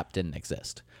Descent app didn't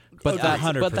exist. But Okay. that's,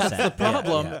 100%. but that's the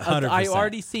problem. Yeah, yeah. I 100%.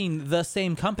 already seen the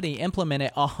same company implement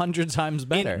it 100 times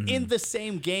better. In the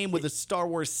same game with a Star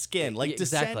Wars skin, like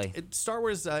Exactly. Descent, Star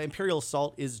Wars Imperial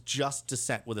Assault is just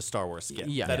Descent with a Star Wars skin.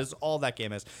 Yeah. That is all that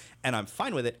game is, and I'm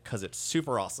fine with it because it's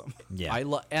super awesome. yeah. I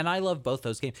love both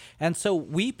those games. And so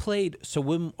we played. So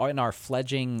when in our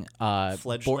fledgling,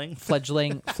 Fledgling?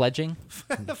 fledging.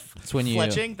 That's when you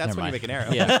Fletching? That's never when you mind. make an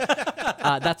arrow.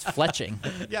 Yeah, that's fletching.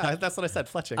 Yeah, that's what I said.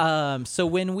 Fletching. So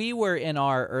when we were in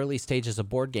our early stages of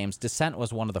board games, Descent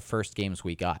was one of the first games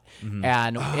we got,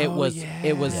 and it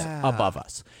was above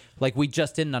us. Like we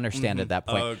just didn't understand at that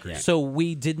point. Oh, agreed. So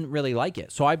we didn't really like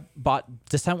it. So I bought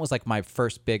Descent was like my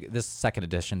first big. This is second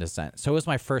edition Descent. So it was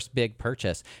my first big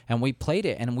purchase, and we played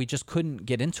it, and we just couldn't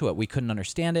get into it. We couldn't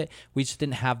understand it. We just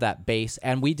didn't have that base,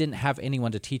 and we didn't have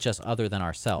anyone to teach us other than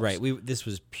ourselves. Right. This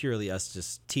was purely us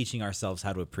just teaching ourselves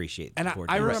how to appreciate And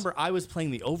board I games. remember I was playing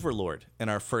the Overlord in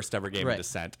our first ever game Right. of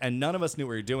Descent, and none of us knew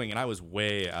what we were doing, and I was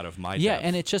way out of my Yeah, depth.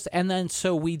 and it just and then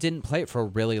so we didn't play it for a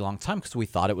really long time because we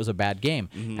thought it was a bad game.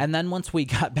 And then once we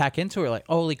got back into it, we're like,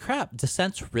 holy crap,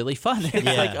 Descent's really fun. It's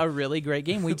Yeah. like a really great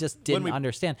game. We just didn't we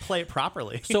understand. play it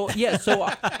properly. So yeah,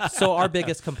 so our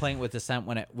biggest complaint with Descent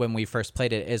when we first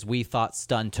played it is we thought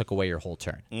stun took away your whole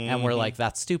turn, and we're like,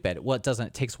 that's stupid. Well, it doesn't.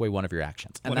 It takes away one of your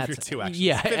actions, and One of that's your 2 actions.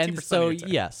 Yeah, 50% and of so your turn.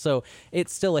 yeah, so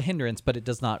it's still a hindrance, but it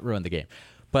does not ruin the game.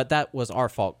 But that was our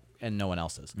fault and no one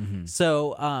else's.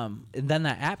 So and then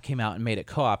that app came out and made it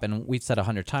co-op, and we've said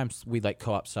 100 times we like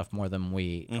co-op stuff more than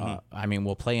we. I mean,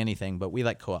 we'll play anything, but we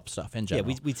like co-op stuff in Yeah,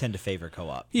 general. we tend to favor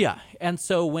co-op. Yeah, and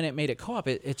so when it made it co-op,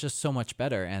 it's just so much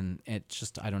better, and it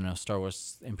just I don't know, Star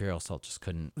Wars Imperial Assault just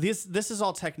couldn't. This is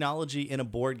all technology in a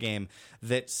board game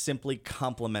that simply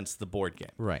complements the board game.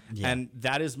 Right. And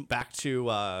that is back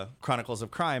to Chronicles of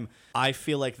Crime. I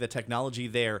feel like the technology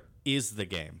there is the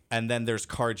game, and then there's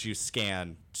cards you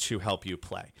scan to help you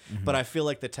play. But I feel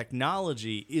like the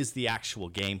technology is the actual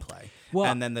gameplay, Well-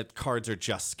 and then the cards are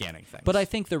just scanning things. But I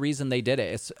think the reason they did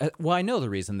it is well, I know the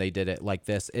reason they did it like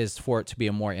this is for it to be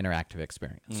a more interactive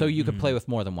experience. So you could play with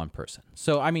more than one person.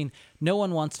 So I mean, no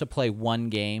one wants to play one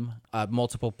game.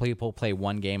 Multiple people play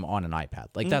one game on an iPad.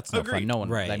 Like that's no fun. agreed. No one.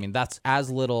 Right. I mean, that's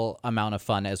as little amount of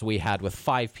fun as we had with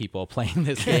 5 people playing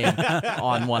this game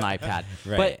on one iPad.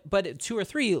 Right. But 2 or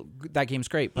 3, that game's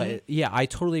great. But yeah, I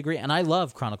totally agree, and I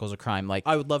love Chronicles of Crime. Like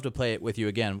I would love to play it with you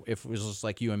again if it was just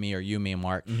like you and me or you, me and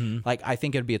Mark. Like I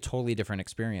think it'd be a totally different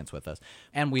experience with us,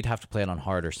 and we'd have to play it on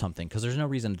hard or something because there's no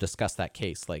reason to discuss that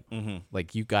case. Like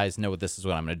you guys know this is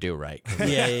what I'm going to do, right?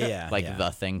 Yeah. Like yeah.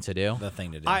 the thing to do. the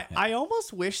thing to do. I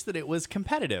almost wish that it was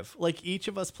competitive. Like each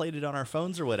of us played it on our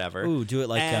phones or whatever. Ooh, do it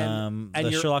like And the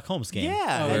you're- Sherlock Holmes game.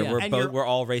 Yeah. where yeah. we're And both you're- we're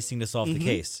all racing to solve the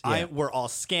case. Yeah. We're all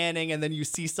scanning, and then you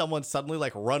see someone suddenly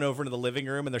like run over into the living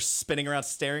room, and they're spinning around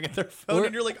staring at their phone, Or-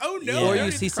 and you're like, "Oh no!" Yeah. Or they're you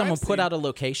in see crime someone put scene. out a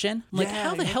location. I'm like, Yeah, how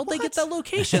the you're hell they get what? that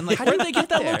location? Like, where did they get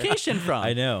that there? location from?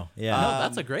 I know. Yeah. No,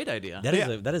 that's a great idea.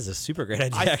 That is a super great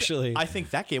idea, I th- actually. I think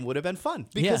that game would have been fun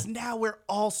because now we're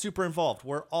all super involved.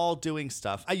 We're all doing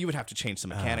stuff. You would have to change some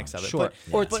mechanics of it. Sure.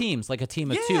 But, Or teams, like a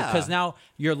team of 2. Yeah. Because now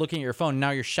you're looking at your phone.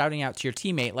 Now you're shouting out to your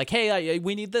teammate, like, hey,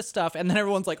 we need this stuff. And then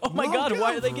everyone's like, oh my Oh, God, why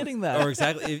God. are they getting that? or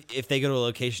exactly if they go to a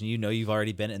location you know you've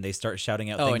already been and they start shouting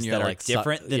out Oh, things and you're that are like,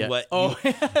 different than yeah. what Oh,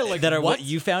 you, like, that are what what?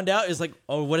 you found out is like,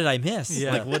 oh, what did I miss?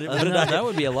 Yeah. Like what No, did I that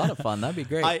would be a lot of fun. That'd be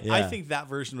great. I Yeah. think that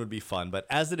version would be fun. But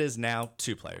as it is now,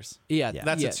 2 players. yeah,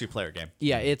 That's yeah. a 2-player game.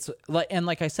 Yeah, it's like, and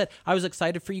like I said, I was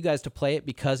excited for you guys to play it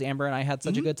because Amber and I had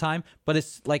such a good time. But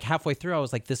it's like halfway through, I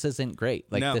was like, this isn't great.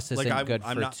 Like No, this isn't like, good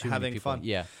I'm for not too many having people. fun.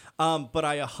 Yeah. But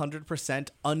I 100%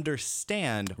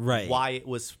 understand Right. why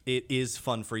it is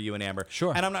fun for you and Amber.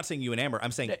 Sure. and I'm not saying you and Amber.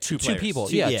 I'm saying 2 Two players. people.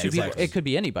 Two- Yeah, yeah, 2 people. exactly. It could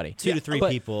be anybody. 2 to 3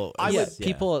 But people. I is- would- yeah.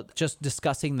 people just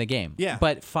discussing the game. Yeah.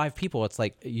 But 5 people, it's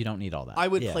like you don't need all that. I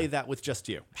would Yeah. play that with just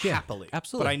you, Yeah, happily.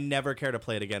 absolutely. But I never care to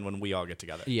play it again when we all get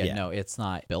together. yeah, Yeah. no, it's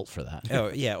not built for that. Oh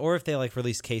yeah, or if they like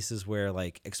release cases where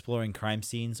like exploring crime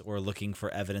scenes or looking for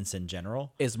evidence in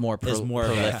general Is more, is more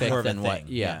of a- prolific more of a than what? thing.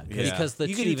 Yeah. Yeah. Because the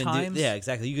you 2 could even times. do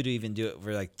exactly. You could even do it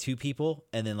for like 2 people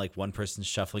and then like one person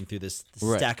shuffling through this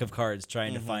Right. stack of cards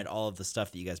trying to find all of the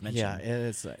stuff that you guys mentioned. Yeah,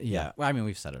 it's Yeah. Well, I mean,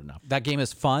 we've said it enough. That game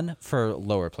is fun for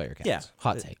lower player counts. Yeah,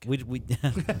 Hot take. We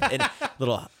and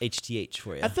little HTH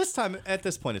for you. At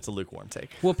this point, it's a lukewarm take.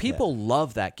 Well, people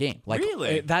love that game. Like,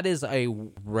 Really? that is a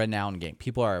renowned game.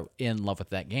 People are in love with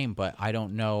that game, but I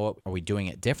don't know. Are we doing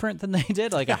it different than they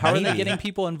did? Like, how are they Maybe. getting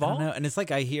people I don't involved? know. And it's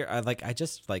like I I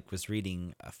just like was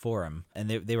reading a forum, and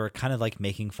they were kind of like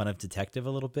making fun of Detective a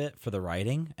little bit for the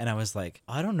writing, and I was like,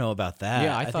 I don't know about that.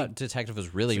 Yeah, I thought think, Detective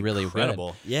was really good.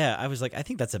 Incredible. yeah, I was like, I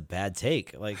think that's a bad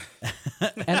take. Like,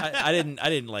 I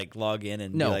didn't like log in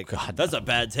and No, be like, God, that's a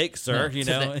bad take, sir. You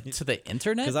know, to the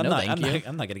internet? because I'm No, not thank you.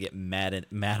 I'm not gonna get mad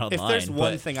online. If there's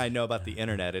one but- thing I know about the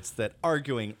internet, it's that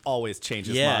arguing always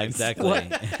changes yeah, minds. exactly.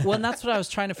 Well, and that's what I was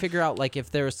trying to figure out. Like,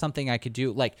 if there was something I could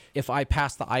do, like if I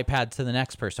pass the iPad to the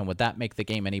next person, would that make the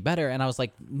game any better? And I was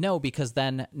like, no, because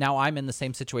then now I'm in the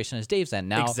same situation as Dave's in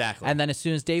now. Exactly. And then as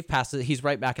soon as Dave passes, he's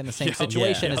right back in the same Yeah,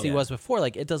 situation yeah, as he yeah. was before.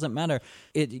 Like, it doesn't matter.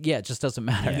 It just doesn't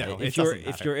matter. No, it if your doesn't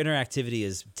if your interactivity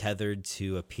is tethered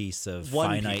to a piece of One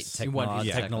finite piece. One piece,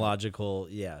 yeah. technological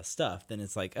stuff, then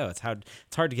it's like, oh, it's hard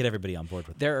to get everybody on board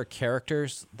with. There are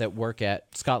characters that work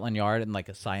at Scotland Yard and like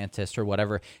a scientist or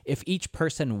whatever. If each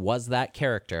person was that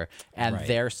character and Right.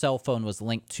 their cell phone was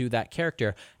linked to that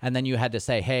character, and then you had to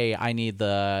say, hey, I need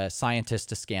the scientist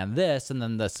to scan this, and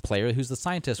then the player who's the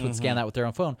scientist would scan that with their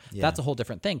own phone. Yeah. That's a whole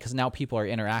different thing because now people are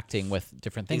interacting with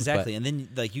different things. but- Exactly, and then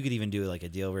like you could even do like a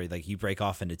deal where like you break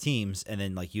off into teams, and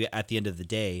then like you at the end of the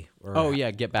day, or Oh,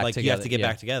 yeah, get back like you have together, to get yeah.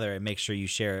 back together and make sure you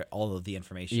share all of the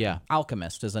information. Yeah,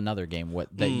 Alchemist is another game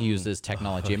that uses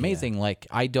technology. Amazing. Like,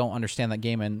 I don't understand that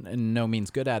game and no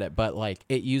means good at it, but like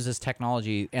it uses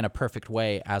technology in a perfect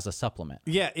way as a supplement.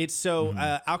 Yeah, it's so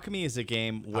Alchemy is a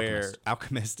game where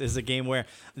Alchemist is a game where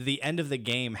the end of the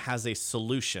game has a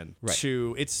solution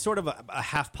to. It's sort of a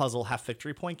half puzzle, half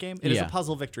victory point game. It is a Yeah.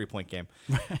 puzzle victory point game,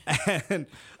 and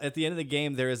at the end of the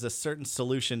game, there is a certain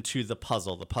solution to the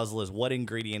puzzle. The puzzle is what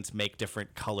ingredients make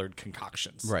different colored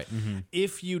concoctions. Right.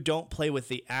 If you don't play with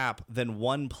the app, then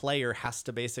one player has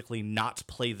to basically not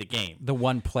play the game. The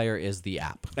one player is the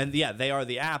app. And yeah, they are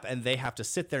the app, and they have to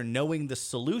sit there knowing the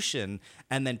solution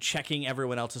and then checking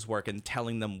everyone else's work and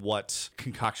telling them what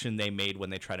concoction they made when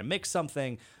they try to mix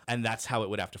something. And that's how it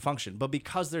would have to function. But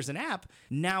because there's an app,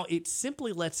 now it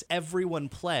simply lets everyone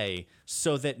play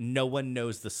so that no one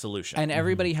knows the solution. And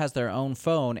everybody has their own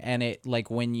phone, and it like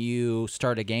when you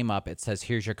start a game up, it says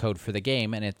here's your code for the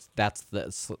game, and that's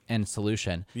the end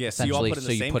solution. Yeah, so you all essentially. put in the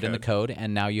so you same put in the code. code,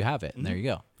 and now you have it, and there you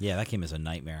go. Yeah, that game is a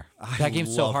nightmare. That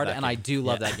game's so love hard, that and I game. do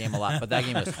love that game a lot. But that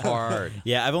game is hard.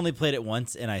 Yeah, I've only played it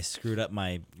once, and I screwed up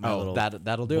my little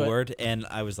that'll do it. board, and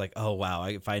I was like, oh wow,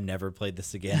 if I never played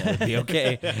this again, it would be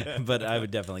okay. But I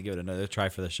would definitely give it another try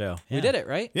for the show. We did it,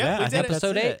 right? Yeah, we I did think it. that's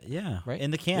Episode 8? Yeah, Right?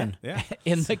 in the can. yeah.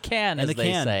 In the can, as In the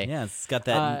they can. say. Yeah, it's got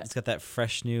that. It's got that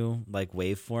fresh new like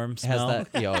waveform It has smell. that.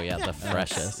 Oh yeah, the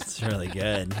freshest. It's really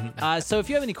good. So if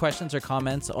you have any questions or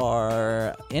comments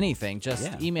or anything, just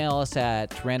Yeah. email us at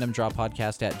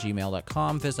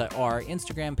randomdrawpodcast@gmail.com. Visit our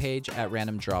Instagram page at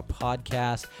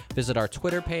randomdrawpodcast. Visit our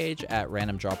Twitter page at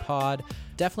randomdrawpod.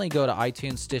 Definitely go to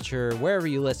iTunes, Stitcher, wherever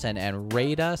you listen, and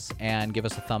rate us and give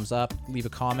us a thumbs up. Leave a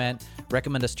comment.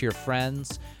 Recommend us to your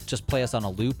friends. Just play us on a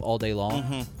loop all day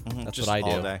long. That's Just what I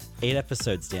do. all day. 8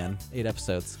 episodes, Dan. 8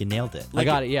 episodes. You nailed it. I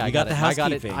got it. Yeah, you I got the it. I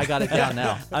got it. housekeeping. I got it down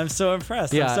now. I'm so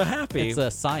impressed. Yeah, I'm so happy. It's a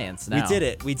science now. We did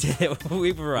it. We did it.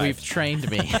 We've arrived. We've trained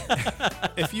me.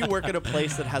 If you work at a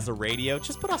place that has a radio,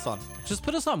 just put us on. Just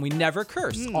put us on. We never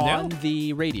curse no. on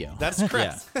the radio. That's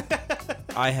Chris.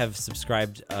 I have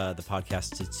subscribed the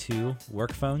podcast to 2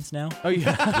 work phones now. Oh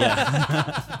yeah.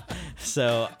 Yeah.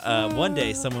 So one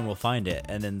day someone will find it,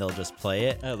 and then they'll just play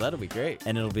it, Oh, that'll be great.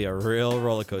 and it'll be a real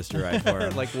roller coaster ride for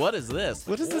them. Like, what is this?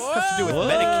 What does this have to do with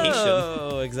medication?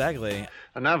 Oh, exactly.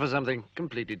 And now for something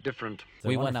completely different.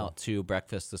 We went wonderful. out to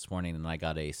breakfast this morning, and I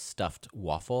got a stuffed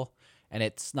waffle, and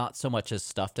it's not so much as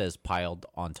stuffed as piled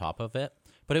on top of it.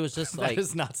 But it was just That like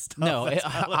is not stuff. No, That's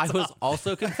I was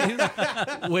also confused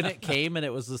when it came, and it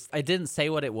was just, I didn't say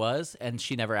what it was, and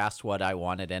she never asked what I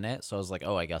wanted in it. So I was like,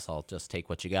 oh, I guess I'll just take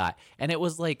what you got. And it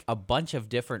was like a bunch of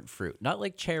different fruit, not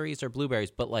like cherries or blueberries,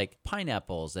 but like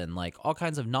pineapples and like all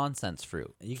kinds of nonsense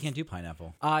fruit. You can't do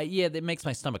pineapple. Yeah, that makes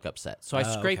my stomach upset. So I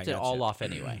scraped okay, it all gotcha. off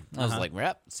anyway. I was like,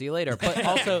 "Yep, see you later."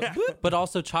 But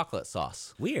also chocolate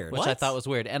sauce. Weird. Which I What? thought was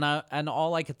weird. And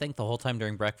all I could think the whole time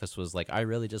during breakfast was like, I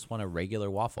really just want a regular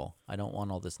waffle. I don't want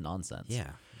all this nonsense.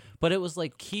 Yeah. But it was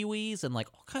like kiwis and like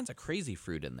all kinds of crazy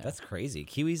fruit in there. That's crazy.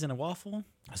 Kiwis in a waffle?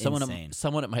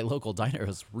 Someone at my local diner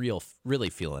was really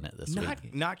feeling it this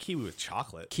week. Not kiwi with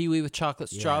chocolate. Kiwi with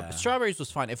chocolate. Yeah. Strawberries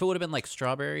was fine. If it would have been like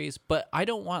strawberries, but I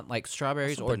don't want like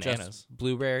strawberries Also or bananas. just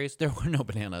blueberries. There were no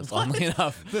bananas, oddly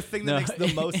enough. The thing that makes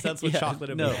the most sense with Yeah, chocolate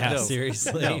and no, bananas. no.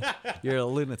 seriously. No, you're a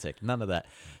lunatic. None of that.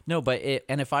 No, but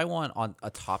and if I want on a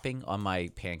topping on my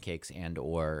pancakes and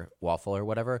or waffle or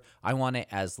whatever, I want it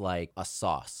as like a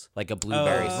sauce, like a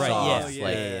blueberry right, sauce. yeah,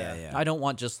 like, yeah. I don't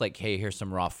want just like, hey, here's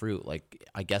some raw fruit. Like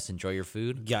I guess, enjoy your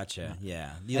food. Gotcha.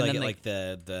 Yeah. You And like then it they- like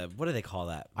the what do they call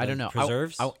that? I don't know.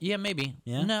 Preserves? Yeah, maybe.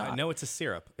 Yeah? No, I know it's a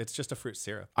syrup. It's just a fruit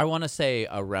syrup. I want to say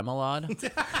a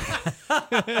remoulade.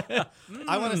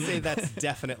 I want to say that's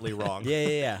definitely wrong.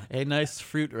 yeah. A nice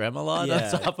fruit remoulade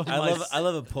Yeah. on top of I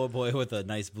love a po' boy with a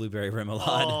nice blueberry remoulade.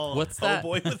 Oh, What's po' that?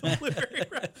 boy with a blueberry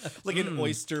like an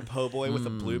oyster po' boy with a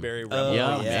blueberry Oh, remoulade.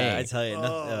 Yeah, yeah, man. I tell you,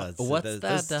 What's those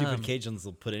that, stupid Cajuns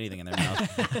will put anything in their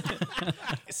mouth.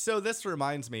 So this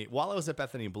reminds me, while I was at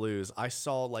Bethany Blues, I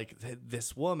saw like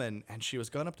this woman, and she was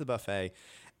going up to the buffet,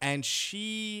 and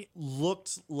she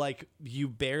looked like you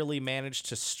barely managed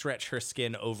to stretch her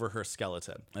skin over her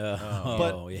skeleton.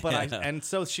 And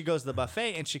so she goes to the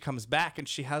buffet, and she comes back, and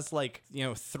she has like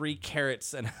 3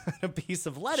 carrots and a piece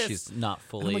of lettuce. She's not And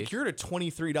fully. I'm like, you're at a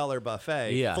 $23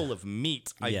 buffet Yeah. full of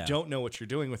meat. I Yeah. don't know what you're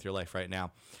doing with your life right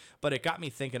now. But it got me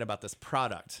thinking about this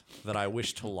product that I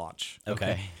wish to launch.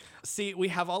 Okay. See, we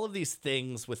have all of these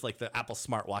things with like the Apple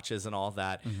smartwatches and all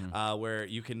that, where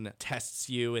you can tests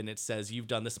you and it says you've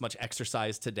done this much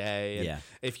exercise today. And Yeah.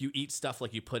 if you eat stuff,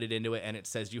 like you put it into it and it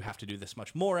says you have to do this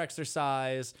much more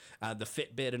exercise, the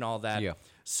Fitbit and all that. Yeah.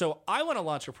 So I want to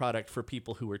launch a product for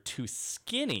people who are too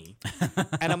skinny,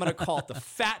 and I'm going to call it the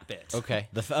Fatbit. Okay.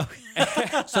 The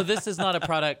So this is not a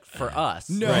product for us.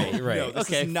 No, Right. no, this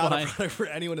Okay, is not fine. a product for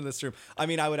anyone in this room. I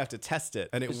mean, I would have to test it,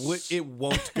 and it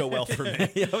won't go well for me.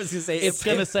 yeah, I was gonna say It's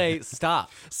going to say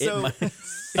stop. So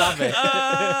Stop it.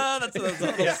 that's what I was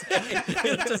gonna say.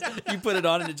 It's just, you put it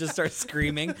on and it just starts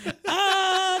screaming.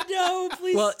 No,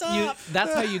 please Well, stop.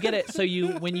 that's how you get it. So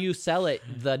when you sell it,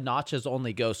 the notches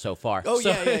only go so far. Oh, so,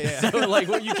 yeah. So like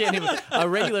what you can't even a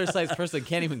regular sized person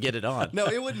can't even get it on. no,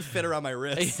 it wouldn't fit around my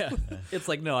wrist. Yeah. It's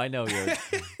like, no, I know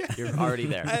you're already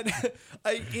there. And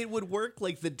it would work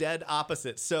like the dead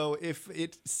opposite. So if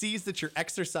it sees that you're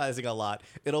exercising a lot,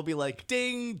 it'll be like,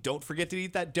 ding, don't forget to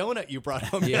eat that donut you brought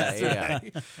home Yeah,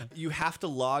 yesterday. You have to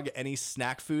log any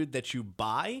snack food that you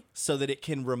buy so that it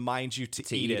can remind you to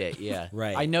Eat it, yeah.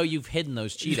 Right. I know you've hidden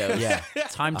those Cheetos. Yeah.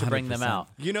 Time to bring them 100%. out.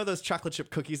 You know those chocolate chip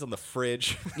cookies on the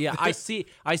fridge? Yeah, I see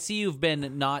you've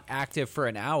been not active for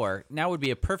an hour. Now would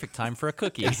be a perfect time for a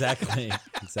cookie. Exactly.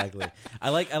 I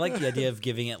like the idea of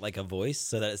giving it like a voice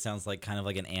so that it sounds like kind of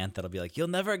like an ant that'll be like, "You'll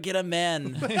never get a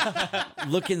man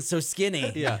looking so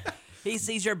skinny." Yeah. He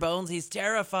sees your bones, he's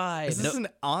terrified. Is this an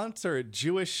aunt or a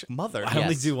Jewish mother? I only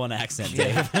Yes. do one accent,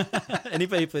 Dave.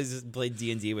 Anybody who played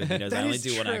D&D with me knows I That only is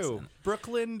do one true. accent.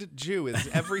 Brooklyn Jew is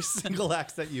every single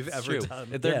accent you've ever True. done.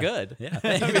 They're Yeah. good. Yeah.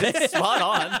 It's spot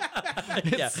on.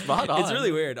 Yeah. spot on. It's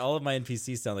really weird. All of my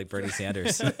NPCs sound like Bernie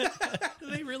Sanders.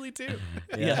 They really do.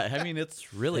 Yeah, I mean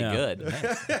it's really Yeah. good.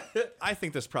 I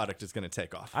think this product is going to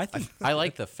take off. I think I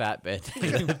like the fat bit.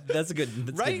 that's a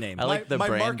good right? name. I like the my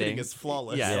branding. marketing is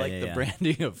flawless. Yeah, I Yeah, like yeah, the yeah.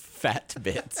 branding of fat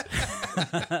bit.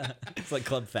 It's like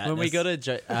Club Fatness. When we go to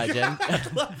Gen, yeah,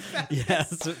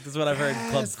 that's what I've heard.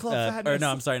 Club Or Fatness. no,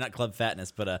 I'm sorry, not Club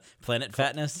Fatness, but Planet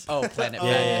Fatness. oh Planet Oh,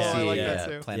 Fatness, I like yeah, that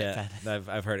too. Planet yeah, Fatness.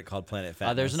 I've heard it called Planet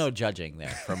Fatness. There's no judging there,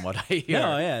 from what I hear.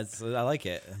 No, yeah, I like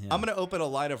it. Yeah. I'm going to open a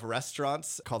line of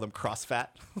restaurants, call them CrossFat.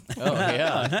 Oh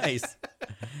yeah, nice.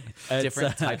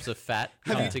 different types of fat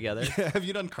come together. Have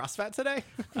you done CrossFat today?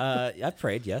 I've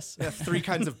prayed, yes. 3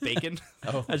 kinds of bacon.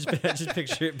 Oh, I just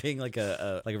picture it being like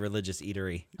a religious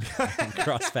eatery,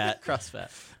 cross fat. CrossFat.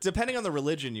 Depending on the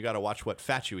religion, you got to watch what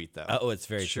fat you eat, though. Oh, it's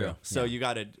very true. So you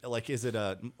got to, like, is it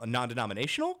a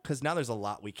non-denominational? Because now there's a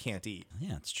lot we can't eat.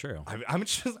 Yeah, it's true.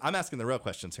 I'm asking the real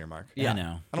questions here, Mark. I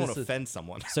know. I don't want This to is- offend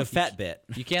someone. So fat bit.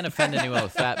 You can't offend anyone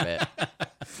with fat bit.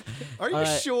 Are you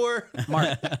sure?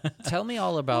 Mark, tell me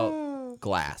all about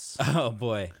Glass. Oh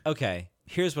boy. Okay.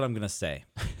 Here's what I'm gonna say.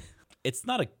 It's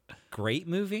not a great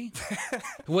movie.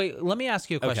 Wait, let me ask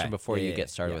you a question Okay. before Yeah, you yeah, get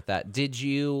started yeah. with that. Did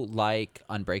you like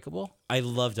Unbreakable? I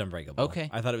loved Unbreakable. Okay.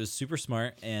 I thought it was super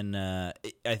smart, and I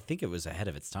think it was ahead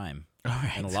of its time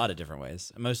in a lot of different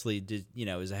ways. Mostly,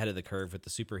 it was ahead of the curve with the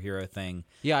superhero thing.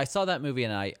 Yeah, I saw that movie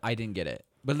and I didn't get it,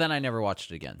 but then I never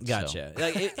watched it again. so- Gotcha.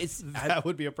 Like it's That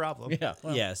would be a problem. Yeah.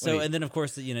 well, yeah. what So do you- and then of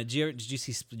course did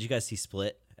you guys see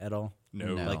Split at all?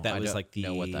 No. Like that I was don't like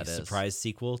know what the that is. surprise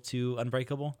sequel to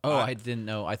Unbreakable. Oh, I didn't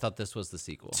know. I thought this was the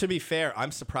sequel. To be fair,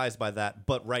 I'm surprised by that,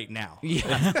 but right now.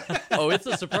 Yeah. Oh, it's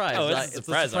a surprise. Oh, it's a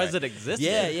surprise, all right. that existed.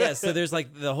 Yeah. So there's like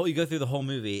you go through the whole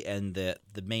movie, and the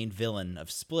main villain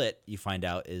of Split, you find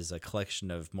out, is a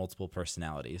collection of multiple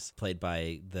personalities, played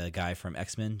by the guy from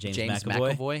X-Men, James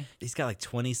McAvoy. He's got like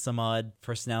 20 some odd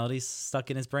personalities stuck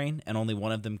in his brain, and only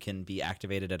one of them can be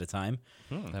activated at a time.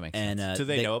 That makes And sense. Do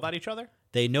they know about each other?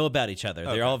 They know about each each other.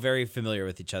 They're all very familiar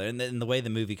with each other. And the way the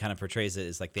movie kind of portrays it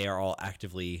is like they are all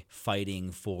actively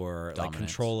fighting for like Dominance.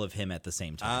 control of him at the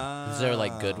same time. Is there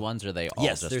like good ones, or are they all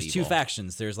Yes, just there's evil? two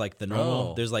factions. There's like the normal.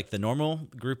 Oh. There's like the normal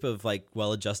group of like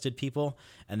well-adjusted people,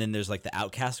 and then there's like the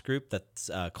outcast group that's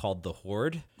called the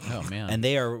Horde. Oh man. And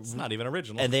they are It's not even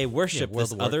original. and they worship World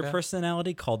this of other Warcraft?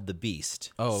 personality called the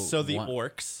Beast. oh, so the one-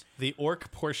 orcs, the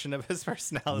orc portion of his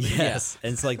personality. Yes,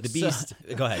 and it's like the Beast.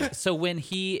 Go ahead. So when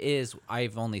he is,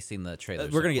 I've only seen the trailer.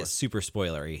 We're gonna get super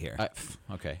spoilery here.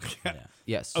 Okay. Yeah.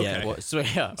 Yes. Okay. Yeah. Well, so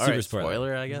yeah. All Super right, spoiler.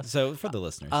 spoiler, I guess. So for the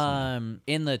listeners,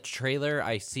 In the trailer,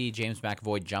 I see James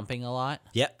McAvoy jumping a lot.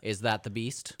 Yep. Is that the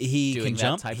Beast? he doing can that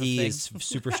jump. type of He thing? is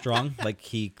super strong. Like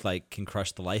he can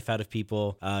crush the life out of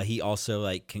people. He also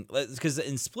like can, because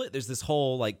in Split there's this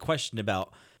whole like question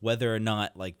about whether or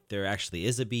not like there actually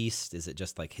is a beast. Is it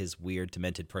just like his weird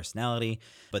demented personality?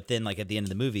 But then like at the end of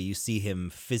the movie you see him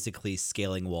physically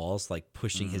scaling walls, like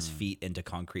pushing his feet into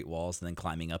concrete walls and then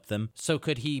climbing up them. So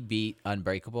could he beat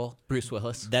Unbreakable, Bruce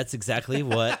Willis? That's exactly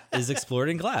what is explored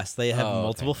in Glass. They have Oh, okay.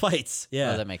 multiple fights.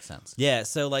 Yeah. Oh, that makes sense. Yeah,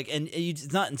 so like, and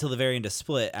it's not until the very end of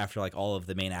Split, after like all of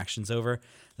the main action's over,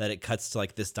 that it cuts to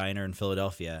like this diner in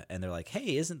Philadelphia, and they're like,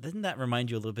 "Hey, doesn't that remind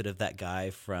you a little bit of that guy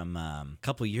from a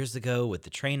couple years ago with the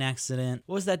train accident?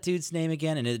 What was that dude's name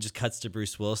again?" And it just cuts to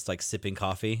Bruce Willis like sipping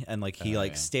coffee, and like he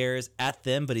like yeah. stares at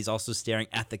them, but he's also staring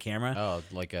at the camera. Oh,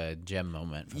 like a gem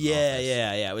moment. From The Yeah, Office.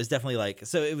 yeah. It was definitely like,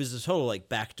 so it was a total like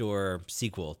backdoor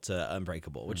sequel to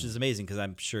Unbreakable, which is amazing because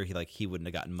I'm sure he wouldn't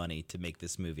have gotten money to make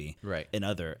this movie, Right. In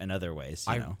other ways,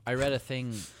 you know. I read a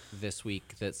thing this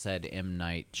week that said M.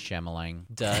 Night Shyamalan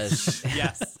does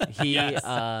Yes. he Yes.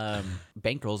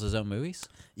 bankrolls his own movies?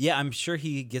 Yeah, I'm sure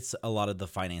he gets a lot of the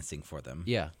financing for them.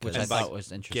 Yeah, which I And by thought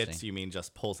was interesting. Gets, you mean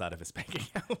just pulls out of his bank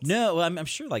account? No, well, I'm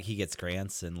sure like he gets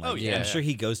grants and like, Oh, yeah. I'm sure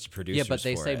he goes to producers. Yeah, but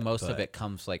they for say it, most of but- it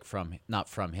comes like from not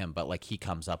from him, but like he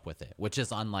comes up with it, which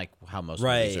is unlike how most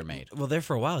right. movies are made. Well, there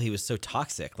for a while he was so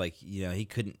toxic, like he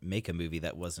couldn't make a movie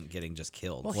that wasn't getting just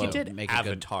killed. Well, Well, he did make a good-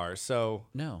 Avatar, so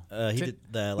No, he Did- did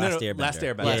the no, Last Airbender. Last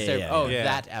Airbender. Last Yeah, Air- yeah, oh, yeah.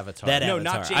 that Avatar. That No,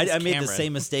 Avatar. not James I made the Cameron.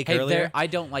 same mistake Hey, earlier. I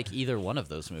don't like either one of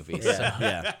those movies. Yeah, So.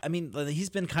 yeah. I mean, he's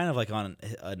been kind of like on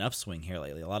an upswing here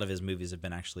lately. A lot of his movies have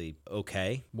been actually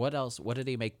okay. What else? What did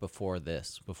he make before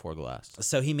this? Before Glass?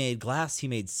 So he made Glass. He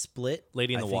made Split.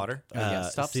 Lady in I the think. Water. Yeah,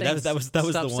 stop see, saying that was stop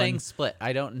the saying one. Split.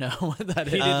 I don't know what that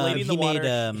He is. did Lady in the he Water.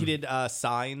 made, he did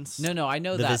Signs. No, I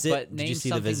know The that, Visit? but Did name you see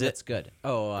The something Visit? that's good.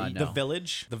 Oh, no. The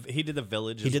Village. He did The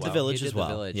Village. He as did The well. Village He did as well.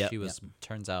 The Village. Yep, He was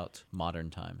turns out modern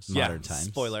times. Yeah, Modern Times.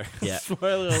 Spoiler. Yeah.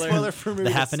 Spoiler alert. Spoiler for a movie The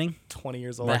that's Happening? 20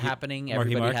 years old. The Happening. Marky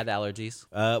Everybody Mark? had allergies.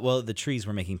 Well, the trees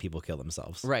were making people kill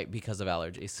themselves. Right, because of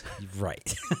allergies.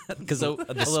 Right. Because So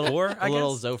the a little, score, I a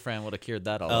little guess? Zofran would have cured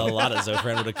that all. A lot of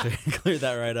Zofran would have cleared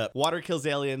that right up. Water kills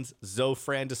aliens.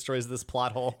 Zofran destroys this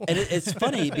plot hole. And it's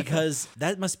funny because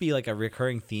that must be like a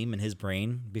recurring theme in his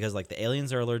brain because like the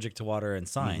aliens are allergic to water and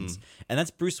signs, and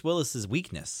that's Bruce Willis's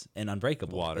weakness in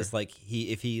Unbreakable. Water. It's like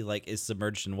if he like is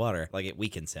submerged in water, like it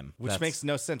weakens him. Which That's- makes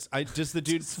no sense. Does the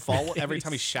dude fall every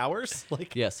time he showers?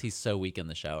 Like, Yes, he's so weak in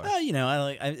the shower.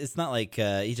 It's not like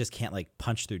he just can't like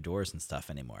punch through doors and stuff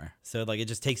anymore. So like it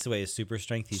just takes away his super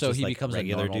strength. He's So just he like becomes a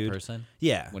regular normal dude. person.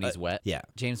 Yeah, when he's wet. Yeah.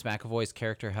 James McAvoy's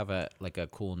character have a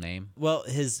cool name. Well,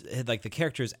 his like the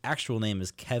character's actual name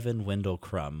is Kevin Wendell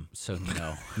Crumb. So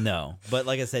no. No, but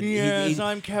like I said,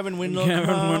 I'm Kevin Wendell.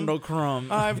 Kevin Wendell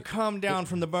Crumb. I've come down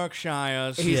from the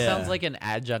Berkshires. He Yeah. sounds like an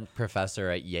adjunct professor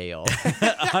at Yale.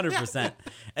 100%.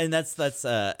 And that's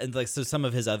and like so some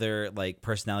of his other like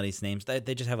personalities names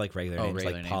they just have like regular names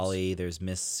regular like names. Polly. There's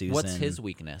Miss Susan. What's his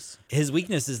weakness? His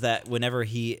weakness is that whenever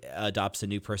he adopts a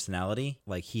new personality,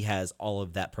 like he has all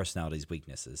of that personality's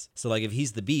weaknesses. So like if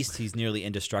he's the Beast, he's nearly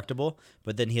indestructible.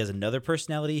 But then he has another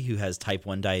personality who has type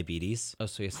 1 diabetes. Oh,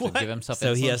 so he has to give himself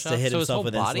So insulin he has to shots? hit So his himself whole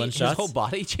with body, insulin His shots. whole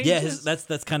body changes? Yeah,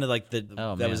 that's kind of like that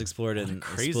Oh, was man. explored in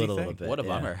crazy Split a thing. little bit. What a yeah.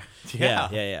 bummer.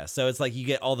 Yeah. So it's like you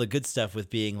get all the good stuff with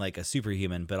being like a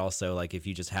superhuman, but also like if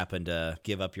you just happen to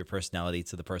give up your personality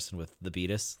to the person with the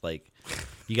beatus, like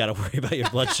you got to worry about your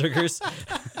blood sugars.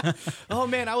 Oh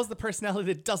man, I was the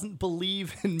personality that doesn't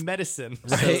believe in medicine.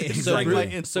 Right. So, Drank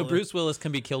my so insulin. Bruce Willis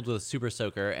can be killed with a super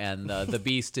soaker, and the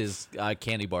Beast is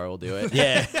candy bar will do it.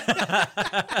 Yeah.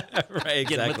 Right.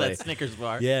 Get him with Exactly. that Snickers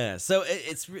bar. Yeah. So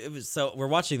so we're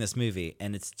watching this movie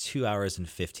and it's 2 hours and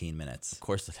 15 minutes. Of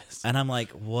course it is. And I'm like,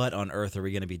 what on earth are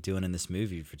we going to be doing in this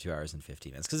movie for 2 hours and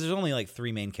 15 minutes? Because there's only like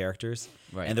 3 main characters.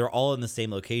 Right. And they're all in the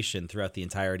same location throughout the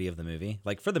entirety of the movie,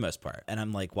 like for the most part. And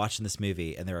I'm like watching this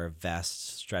movie and there are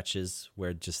vast stretches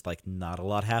where just like not a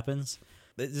lot happens.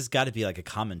 There's got to be like a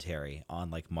commentary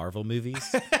on like Marvel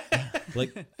movies.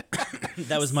 Like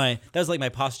that was like my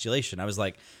postulation. I was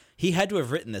like, he had to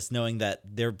have written this knowing that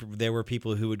there were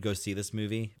people who would go see this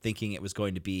movie thinking it was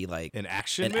going to be like An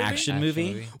action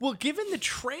movie. Well, given the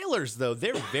trailers, though,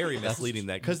 they're very misleading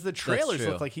that because the trailers true.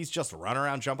 look like he's just running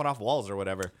around jumping off walls or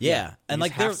whatever. Yeah, and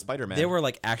He's like half Spider-Man. there were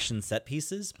like action set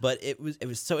pieces, but it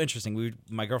was so interesting.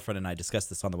 My girlfriend and I discussed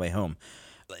this on the way home.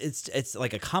 It's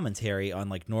like a commentary on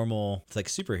like normal like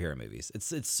superhero movies.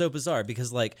 It's so bizarre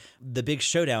because like the big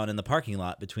showdown in the parking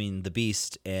lot between the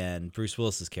Beast and Bruce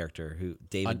Willis's character, who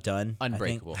David Dunn, I think.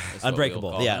 Unbreakable is what we'll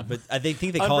Unbreakable, call yeah. him. But I think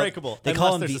they call Unbreakable, they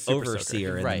call him unless the there's a super Overseer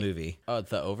soaker. in Right. the movie. Oh,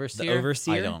 the Overseer? The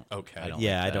Overseer? I don't. Okay. I don't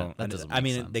Yeah, like I that. don't. That doesn't I make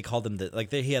mean, sense. they called him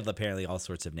he had apparently all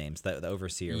sorts of names. The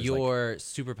Overseer was like, Your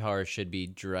superpower should be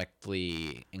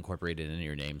directly incorporated into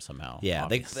your name somehow. yeah,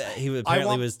 obviously. he apparently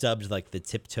want- was dubbed like the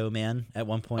Tiptoe Man at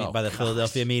one point Oh, by the gosh.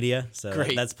 Philadelphia media. So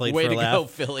Great. that's played Way for a to laugh. go,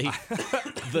 Philly.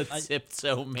 The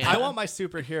Tiptoe Man. I want my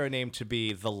superhero name to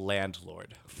be the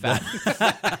Landlord. fat,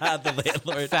 The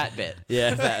landlord. fat bit.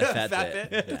 Yeah, fat Fat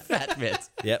bit. bit? Fat bit.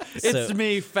 Yep. It's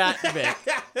me, Fat bit.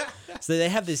 So they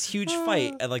have this huge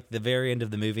fight at like the very end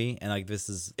of the movie, and like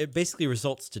it basically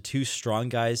results to two strong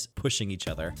guys pushing each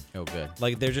other. Oh, good.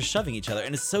 Like they're just shoving each other,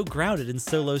 and it's so grounded and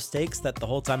so low stakes that the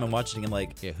whole time I'm watching, I'm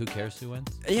like, Yeah, who cares who wins?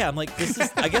 yeah, I'm like, this is.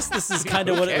 I guess this is kind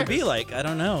of what it would be like. I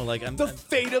don't know. Like I'm. The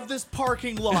fate of this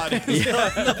parking lot is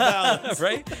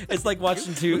Right? It's like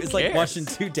watching two. It's like cares? watching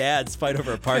two dads fight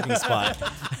over a parking spot,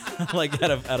 like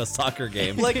at a soccer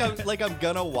game. like I'm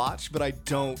gonna watch, but I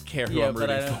don't care who I'm but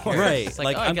I rooting don't for. care. Right, It's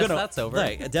like, oh, I I'm guess gonna. that's over.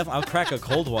 Like, definitely, I'll crack a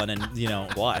cold one and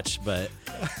watch. But,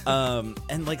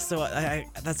 and like so, I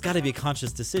that's got to be a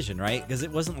conscious decision, right? Because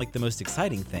it wasn't like the most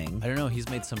exciting thing. I don't know. He's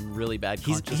made some really bad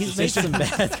He's conscious made decisions.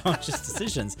 some bad conscious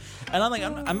decisions, and I'm like,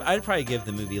 I'd probably give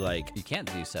the movie like You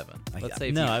can't do 7. Let's say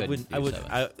if no, you I couldn't wouldn't. do I would.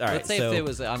 7. All right, Let's say so if it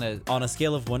was on a on a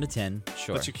scale of 1 to 10,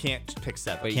 sure. But you can't pick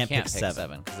 7. But you can't can't pick pick 7.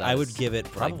 7, 'cause that I would is give it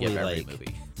what I'd give probably every like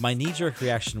movie. my knee-jerk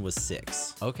reaction was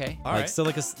 6. Okay. All Like right. so,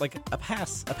 like a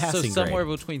pass, a So passing somewhere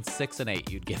grade. between 6 and 8,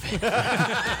 you'd give it.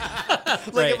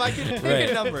 Like if I could pick Right.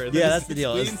 a number, Yeah, that's the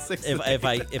deal. between is 6 If and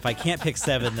 8. if I can't pick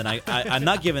 7, then I'm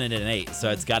not giving it an 8. So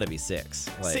it's got to be 6.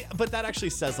 Like, See, but that actually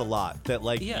says a lot. That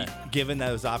like, Yeah. given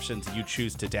those options, you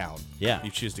choose to down. Yeah. you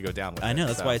choose to go down with I know it,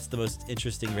 that's so. why it's the most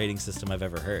interesting rating system I've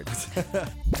ever heard.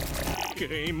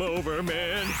 Game over,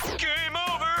 man. Game